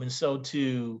 And so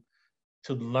to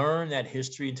learn that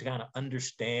history and to kind of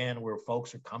understand where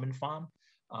folks are coming from,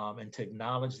 and to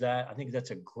acknowledge that, I think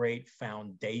that's a great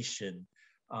foundation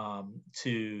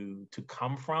to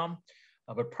come from.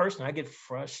 But personally, I get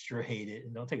frustrated,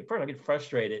 and don't take it personally, I get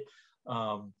frustrated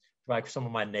like some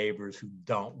of my neighbors who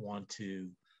don't want to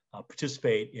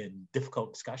participate in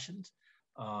difficult discussions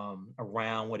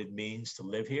around what it means to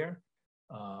live here,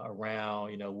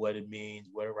 around what it means,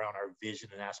 around our vision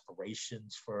and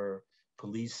aspirations for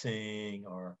policing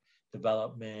or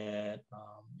development,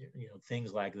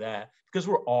 things like that, because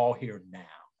we're all here now.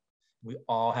 We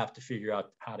all have to figure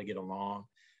out how to get along.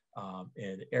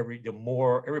 And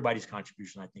everybody's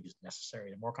contribution, I think, is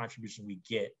necessary. The more contribution we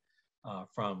get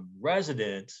from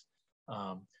residents,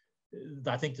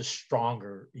 I think the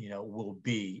stronger, we'll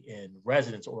be in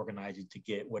residents organizing to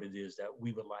get what it is that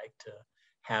we would like to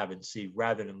have and see,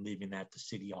 rather than leaving that to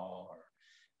City Hall or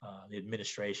the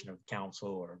administration of council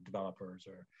or developers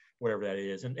or whatever that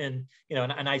is. And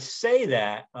I say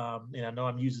that, and I know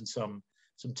I'm using some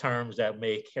terms that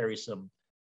may carry some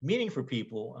meaning for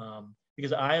people,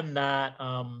 because I am not,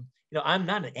 I'm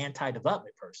not an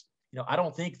anti-development person. I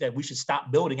don't think that we should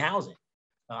stop building housing.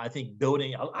 I think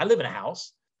I live in a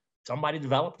house. Somebody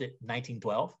developed it in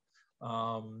 1912.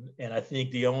 And I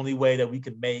think the only way that we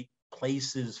can make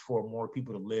places for more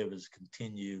people to live is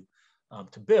continue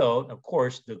to build. Of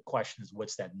course, the question is,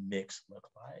 what's that mix look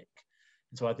like?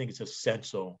 And so I think it's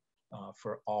essential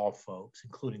for all folks,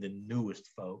 including the newest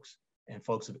folks and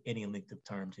folks of any length of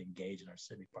term, to engage in our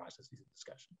civic processes and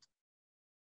discussions,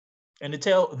 and to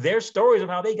tell their stories of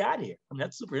how they got here. I mean,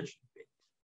 that's super interesting.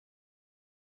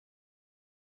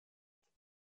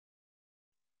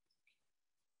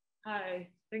 Hi,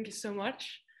 thank you so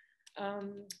much.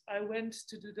 I went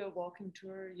to do the walking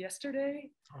tour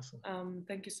yesterday. Awesome.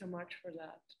 Thank you so much for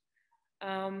that.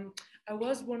 I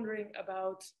was wondering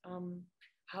about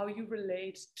how you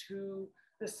relate to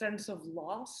the sense of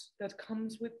loss that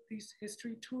comes with these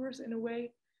history tours in a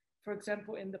way. For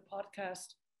example, in the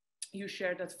podcast, you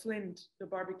shared that Flint, the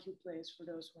barbecue place, for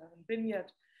those who haven't been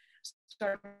yet,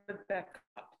 started back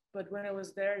up. But when I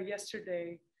was there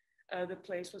yesterday, the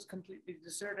place was completely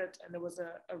deserted and there was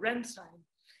a rent sign.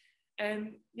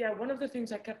 And yeah, one of the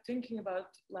things I kept thinking about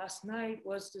last night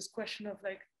was this question of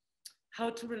like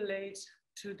how to relate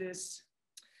to this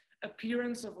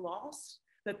appearance of loss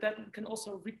that can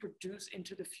also reproduce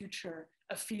into the future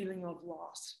a feeling of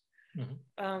loss.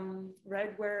 Mm-hmm.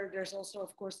 Right, where there's also,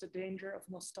 of course, the danger of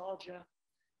nostalgia.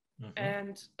 Mm-hmm.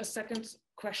 And a second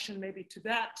question maybe to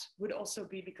that would also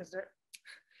be, because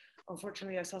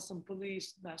unfortunately I saw some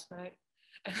police last night,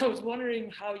 and I was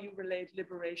wondering how you relate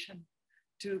liberation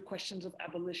to questions of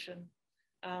abolition,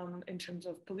 in terms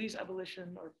of police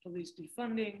abolition or police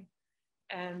defunding,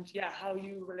 and yeah, how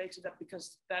you relate to that,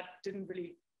 because that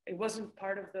it wasn't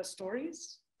part of the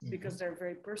stories, mm-hmm. because they're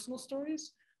very personal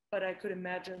stories, but I could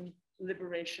imagine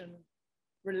liberation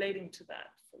relating to that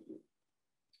for you.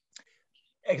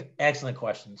 Excellent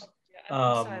questions.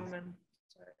 Yeah, Simon.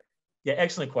 Sorry. Yeah,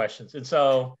 excellent questions. And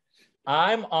so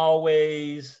I'm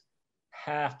always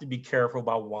have to be careful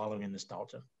about wallowing in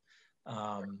nostalgia.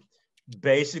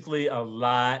 Basically, a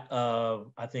lot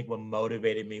of, I think what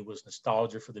motivated me was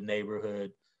nostalgia for the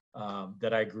neighborhood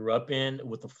that I grew up in,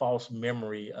 with the false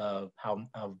memory of how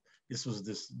this was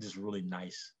this really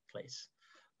nice place.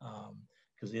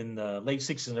 Because in the late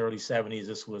 60s and early 70s,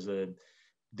 this was a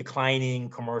declining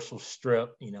commercial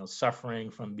strip,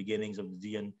 suffering from beginnings of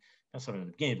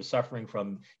suffering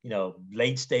from,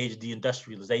 late stage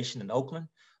deindustrialization in Oakland,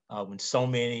 when so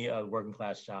many working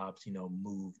class jobs,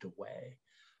 moved away.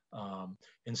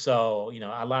 And so,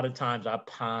 a lot of times I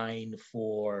pine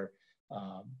for,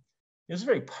 it's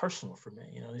very personal for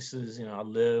me. This is, I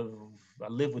live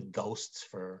with ghosts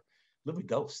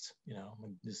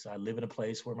I live in a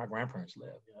place where my grandparents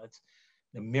live. It's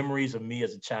the memories of me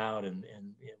as a child and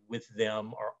with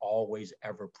them are always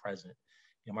ever present.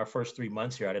 My first 3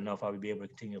 months here, I didn't know if I would be able to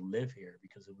continue to live here,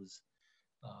 because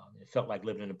it felt like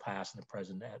living in the past and the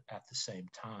present at the same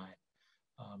time.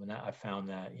 And I found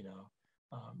that,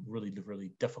 really,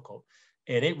 really difficult.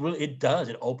 And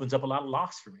it opens up a lot of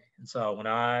loss for me. And so when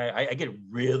I get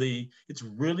it's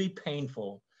really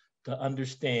painful to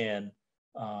understand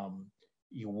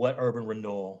what urban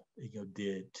renewal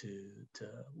did to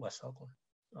West Oakland,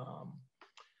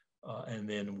 and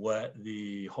then what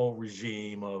the whole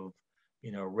regime of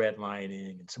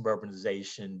redlining and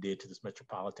suburbanization did to this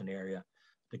metropolitan area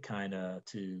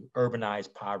to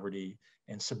urbanize poverty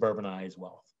and suburbanize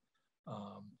wealth.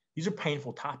 These are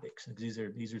painful topics. These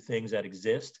are things that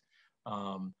exist.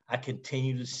 I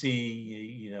continue to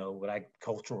see, what I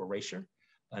cultural erasure,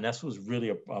 and that's was really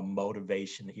a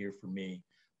motivation here for me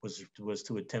was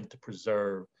to attempt to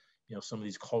preserve, some of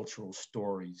these cultural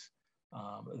stories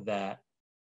that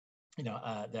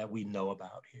that we know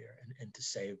about here, and to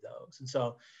save those. And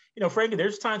so, frankly,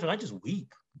 there's times when I just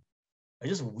weep. I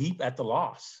just weep at the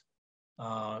loss.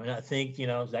 And I think,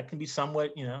 that can be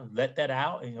somewhat, let that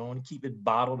out, and you don't want to keep it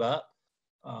bottled up.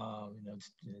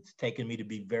 It's taken me to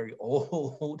be very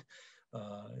old.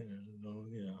 I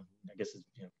guess it's,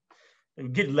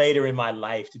 get later in my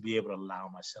life to be able to allow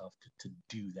myself to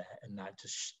do that and not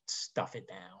just stuff it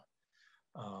down.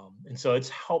 And so it's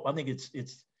hope. I think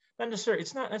it's not necessarily,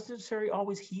 it's not necessarily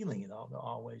always healing,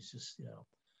 always just,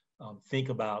 think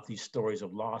about these stories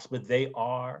of loss, but they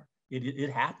are,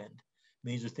 it happened.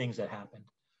 These are things that happened.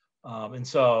 And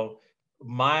so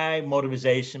my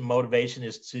motivation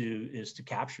is to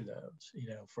capture those,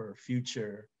 for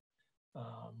future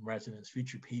residents,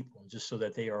 future people, just so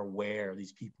that they are aware of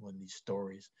these people and these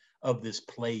stories of this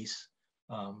place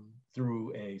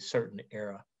through a certain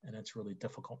era. And that's really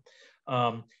difficult.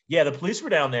 Yeah, the police were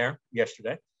down there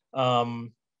yesterday.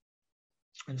 And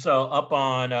so up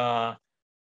on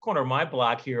corner of my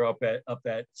block here, up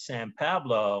at San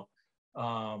Pablo,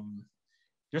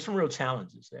 there's some real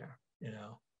challenges there.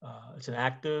 It's an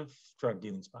active drug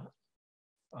dealing spot.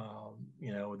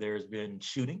 There's been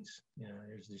shootings.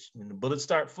 There's this, when the bullets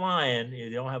start flying, they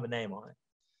don't have a name on it.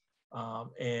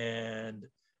 And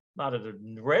a lot of the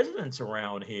residents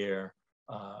around here,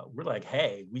 we're like,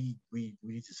 hey, we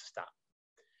need to stop.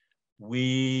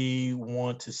 We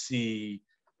want to see,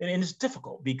 and it's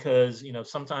difficult because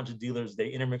sometimes the dealers, they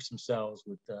intermix themselves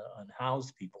with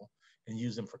unhoused people and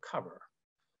use them for cover.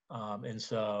 And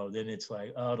so then it's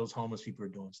like, oh, those homeless people are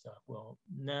doing stuff. Well,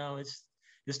 no, it's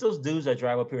those dudes that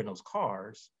drive up here in those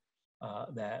cars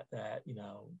that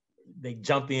they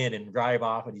jump in and drive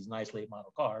off of these nice late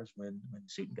model cars when the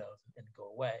shooting goes and go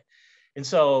away. And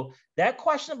so that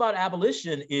question about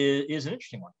abolition is an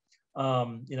interesting one. I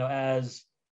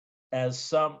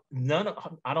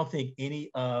don't think any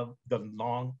of the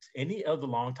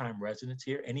longtime residents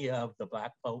here, any of the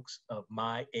Black folks of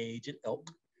my age and ilk,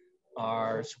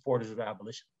 are supporters of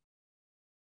abolition,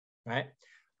 right?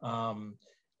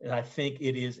 And I think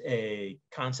it is a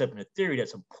concept and a theory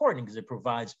that's important because it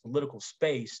provides political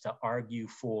space to argue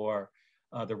for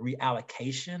the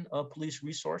reallocation of police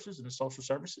resources and the social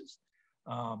services.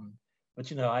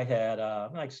 But I had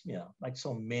like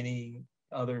so many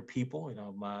other people,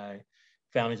 my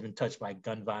family's been touched by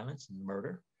gun violence and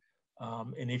murder.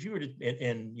 And if you were to,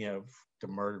 the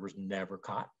murder was never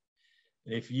caught.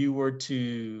 And if you were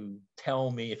to tell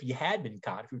me, if he had been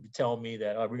caught, if you were to tell me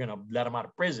that we're going to let him out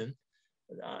of prison,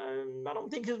 I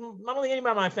don't think anybody in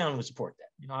my family would support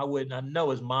that. I wouldn't. I know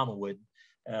his mama would.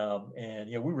 And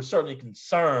we were certainly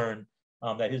concerned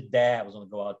that his dad was going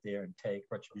to go out there and take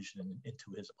retribution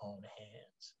into his own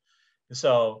hands. And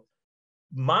so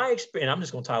my experience, I'm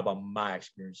just going to talk about my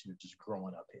experience here, just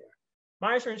growing up here.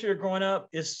 My experience here growing up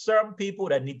is some people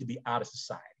that need to be out of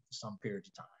society for some period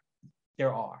of time.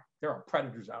 There are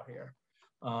predators out here.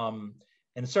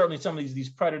 And certainly some of these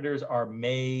predators are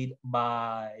made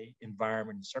by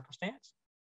environment and circumstance.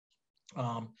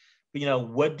 But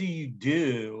what do you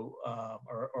do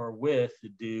or with the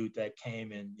dude that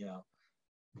came and,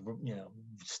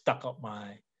 stuck up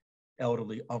my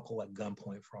elderly uncle at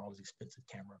gunpoint for all his expensive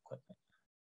camera equipment?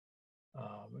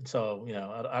 And so,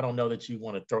 I don't know that you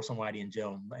want to throw somebody in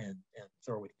jail and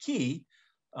throw away the key.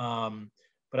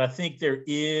 But I think there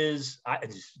is, I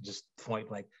just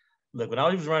point like, look, when I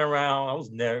was running around, I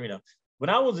was never, when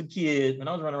I was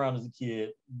running around as a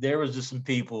kid, there was just some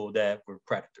people that were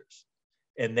predators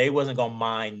and they wasn't going to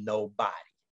mind nobody.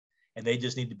 And they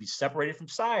just need to be separated from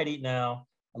society. Now,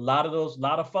 a lot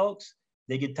of folks,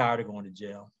 they get tired of going to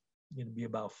jail. You're going to be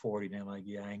about 40. And they're like,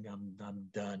 yeah, I'm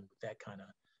done with that kind of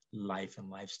life and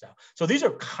lifestyle. So these are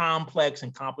complex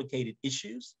and complicated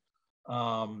issues.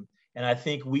 And I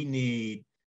think we need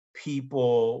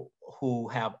people who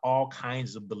have all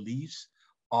kinds of beliefs,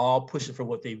 all pushing for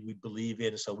what we believe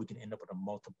in, so we can end up with a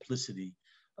multiplicity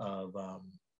of, I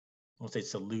won't say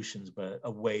solutions, but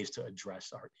of ways to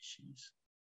address our issues.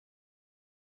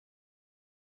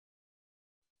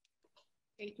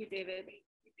 Thank you, David.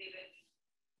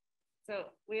 So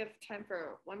we have time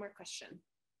for one more question.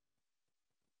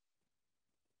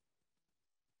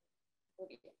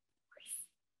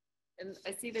 And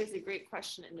I see there's a great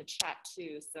question in the chat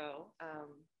too. So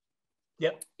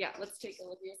Yep. Yeah, let's take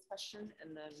Olivia's question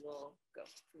and then we'll go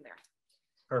from there.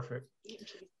 Perfect.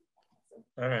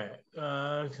 All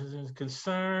right.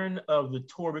 Concern of the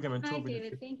tour becoming Hi, tour.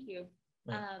 David. Thank you.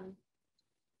 Yeah.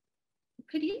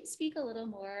 Could you speak a little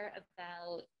more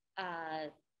about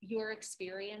your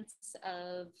experience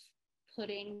of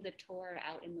putting the tour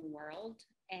out in the world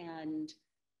and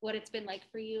what it's been like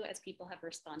for you as people have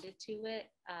responded to it?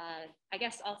 I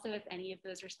guess also if any of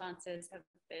those responses have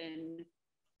been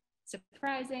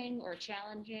surprising or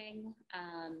challenging,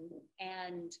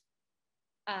 and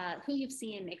who you've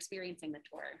seen experiencing the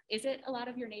tour. Is it a lot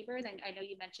of your neighbors? And I know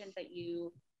you mentioned that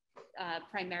you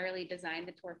primarily designed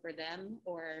the tour for them,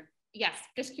 or yes,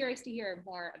 just curious to hear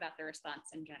more about the response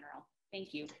in general.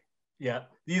 Thank you. Yeah,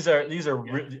 these are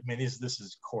really, I mean, this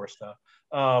is core stuff.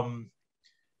 Let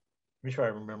me try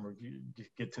to remember to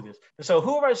get to this. So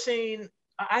who have I seen?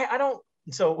 I don't.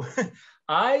 So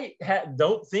I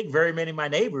don't think very many of my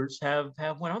neighbors have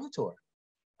went on the tour.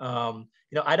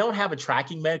 You know, I don't have a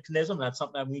tracking mechanism. That's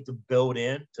something I need to build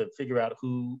in to figure out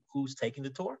who's taking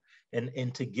the tour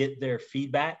and to get their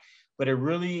feedback. But it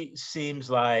really seems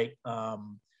like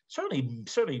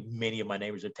certainly many of my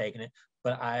neighbors have taken it.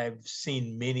 But I've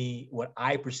seen many, what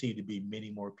I perceive to be many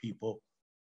more people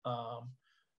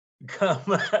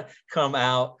come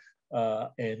out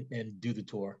and do the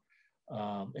tour.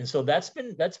 And so that's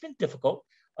been difficult.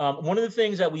 One of the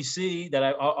things that we see that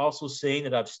I've also seen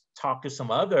that I've talked to some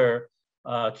other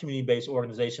community-based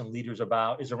organization leaders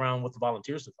about is around what the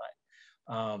volunteers look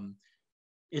like.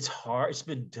 It's hard. It's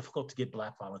been difficult to get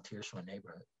Black volunteers from a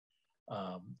neighborhood.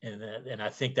 And I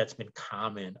think that's been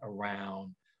common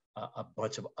around a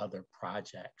bunch of other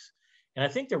projects. And I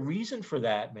think the reason for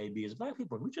that maybe is Black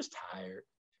people, we're just tired.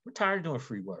 We're tired of doing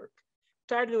free work.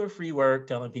 Tired of doing free work,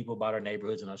 telling people about our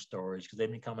neighborhoods and our stories, because they've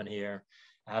been coming here,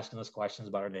 asking us questions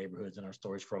about our neighborhoods and our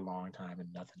stories for a long time,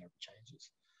 and nothing ever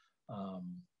changes.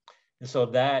 And so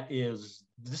that is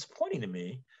disappointing to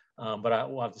me, but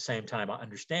at the same time, I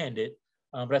understand it.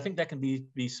 But I think that can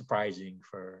be surprising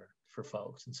for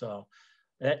folks. And so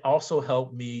that also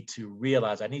helped me to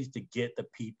realize I needed to get the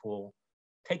people,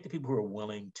 take the people who are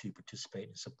willing to participate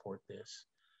and support this,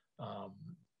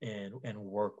 and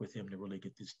work with them to really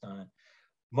get this done.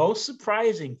 Most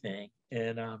surprising thing,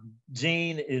 and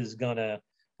Jean is gonna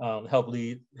help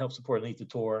support and lead the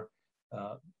tour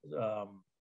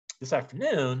this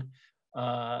afternoon.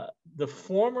 The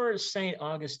former St.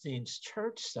 Augustine's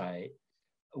church site,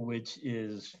 which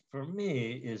is, for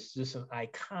me, is just an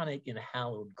iconic and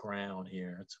hallowed ground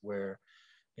here. It's where,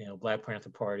 you know, Black Panther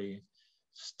Party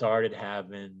started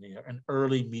having, you know, an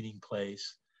early meeting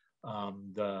place.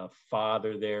 The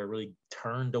father there really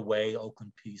turned away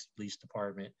Oakland Police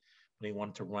Department when he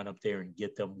wanted to run up there and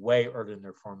get them way early in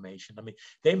their formation. I mean,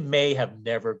 they may have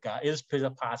never it's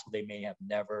possible they may have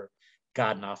never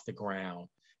gotten off the ground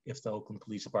if the Oakland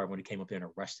Police Department would have came up there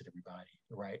and arrested everybody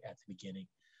right at the beginning.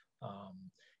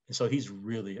 And so he's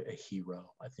really a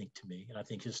hero, I think, to me. And I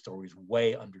think his story is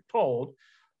way undertold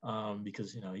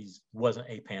because, you know, he wasn't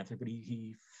a Panther, but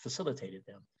he facilitated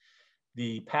them.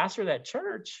 The pastor of that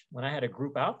church, when I had a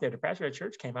group out there, the pastor of that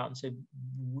church came out and said,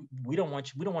 we don't want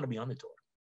to be on the tour.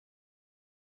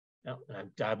 You know,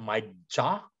 and my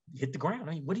jaw hit the ground.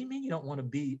 I mean, what do you mean you don't want to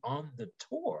be on the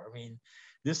tour? I mean,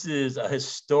 this is a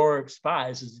historic spot.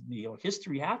 This is, you know,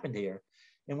 history happened here.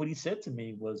 And what he said to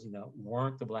me was, you know,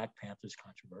 weren't the Black Panthers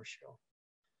controversial?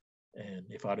 And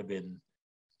if I'd have been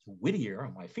wittier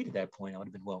on my feet at that point, I would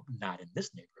have been, well, not in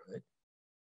this neighborhood.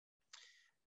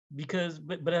 Because,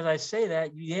 but as I say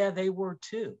that, yeah, they were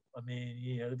too. I mean,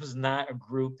 you know, it was not a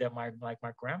group that my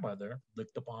grandmother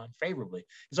looked upon favorably.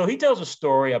 So he tells a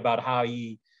story about how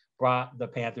he brought the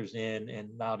Panthers in and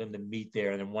allowed them to meet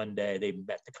there. And then one day they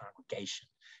met the congregation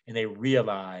and they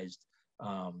realized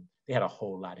they had a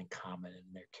whole lot in common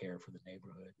in their care for the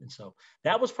neighborhood. And so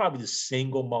that was probably the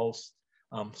single most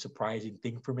surprising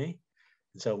thing for me.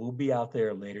 And so we'll be out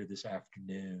there later this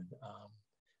afternoon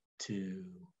to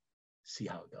see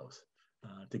how it goes,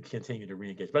 to continue to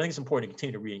re-engage. But I think it's important to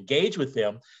continue to re-engage with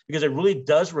them because it really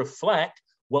does reflect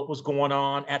what was going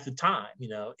on at the time. You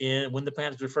know, when the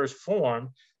Panthers were first formed,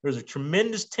 there was a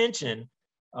tremendous tension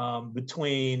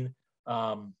between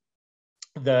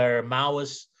their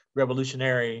Maoist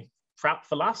revolutionary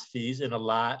philosophies and a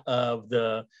lot of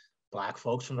the Black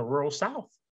folks from the rural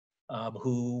South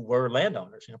who were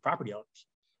landowners, you know, property owners.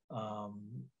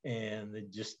 And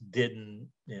it just didn't,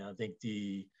 you know, I think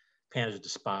the Panthers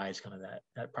despised kind of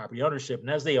that property ownership. And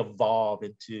as they evolve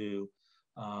into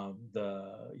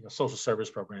the, you know, social service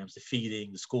programs, the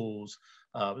feeding, the schools,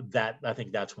 that I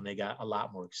think that's when they got a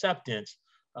lot more acceptance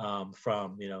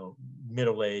from, you know,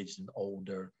 middle-aged and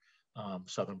older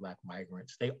Southern Black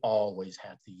migrants. They always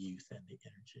had the youth and the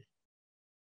energy.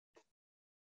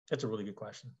 That's a really good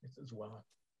question as well.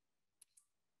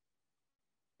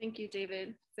 Thank you,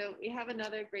 David. So we have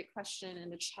another great question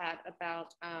in the chat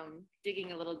about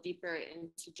digging a little deeper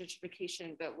into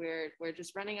gentrification, but we're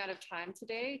just running out of time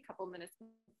today, a couple minutes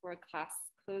before class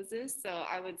closes. So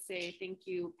I would say thank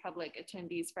you, public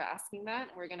attendees, for asking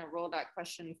that. We're going to roll that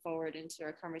question forward into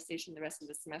our conversation the rest of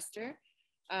the semester.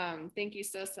 Thank you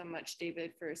so much,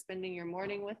 David, for spending your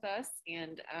morning with us.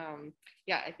 And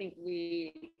yeah, I think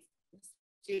we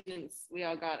students, we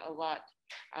all got a lot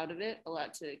out of it, a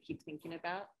lot to keep thinking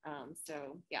about.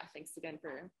 So yeah, thanks again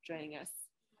for joining us.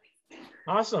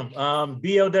 Awesome.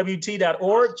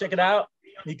 BLWT.org, check it out.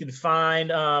 You can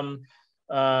find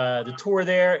the tour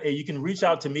there. You can reach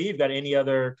out to me if you've got any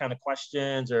other kind of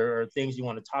questions or things you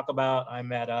want to talk about.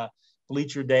 I'm at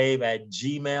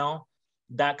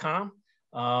bleacherdave@gmail.com.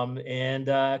 And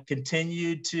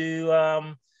continue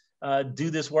to do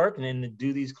this work and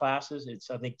do these classes. It's,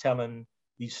 I think, telling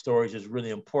these stories is really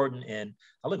important. And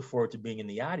I look forward to being in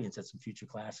the audience at some future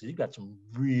classes. You've got some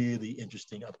really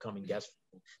interesting upcoming guests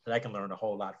that I can learn a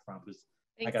whole lot from. Because,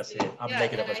 like I said, I'm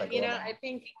making up as I go along. I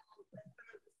think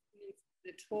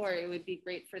the tour, it would be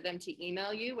great for them to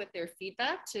email you with their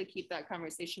feedback to keep that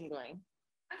conversation going.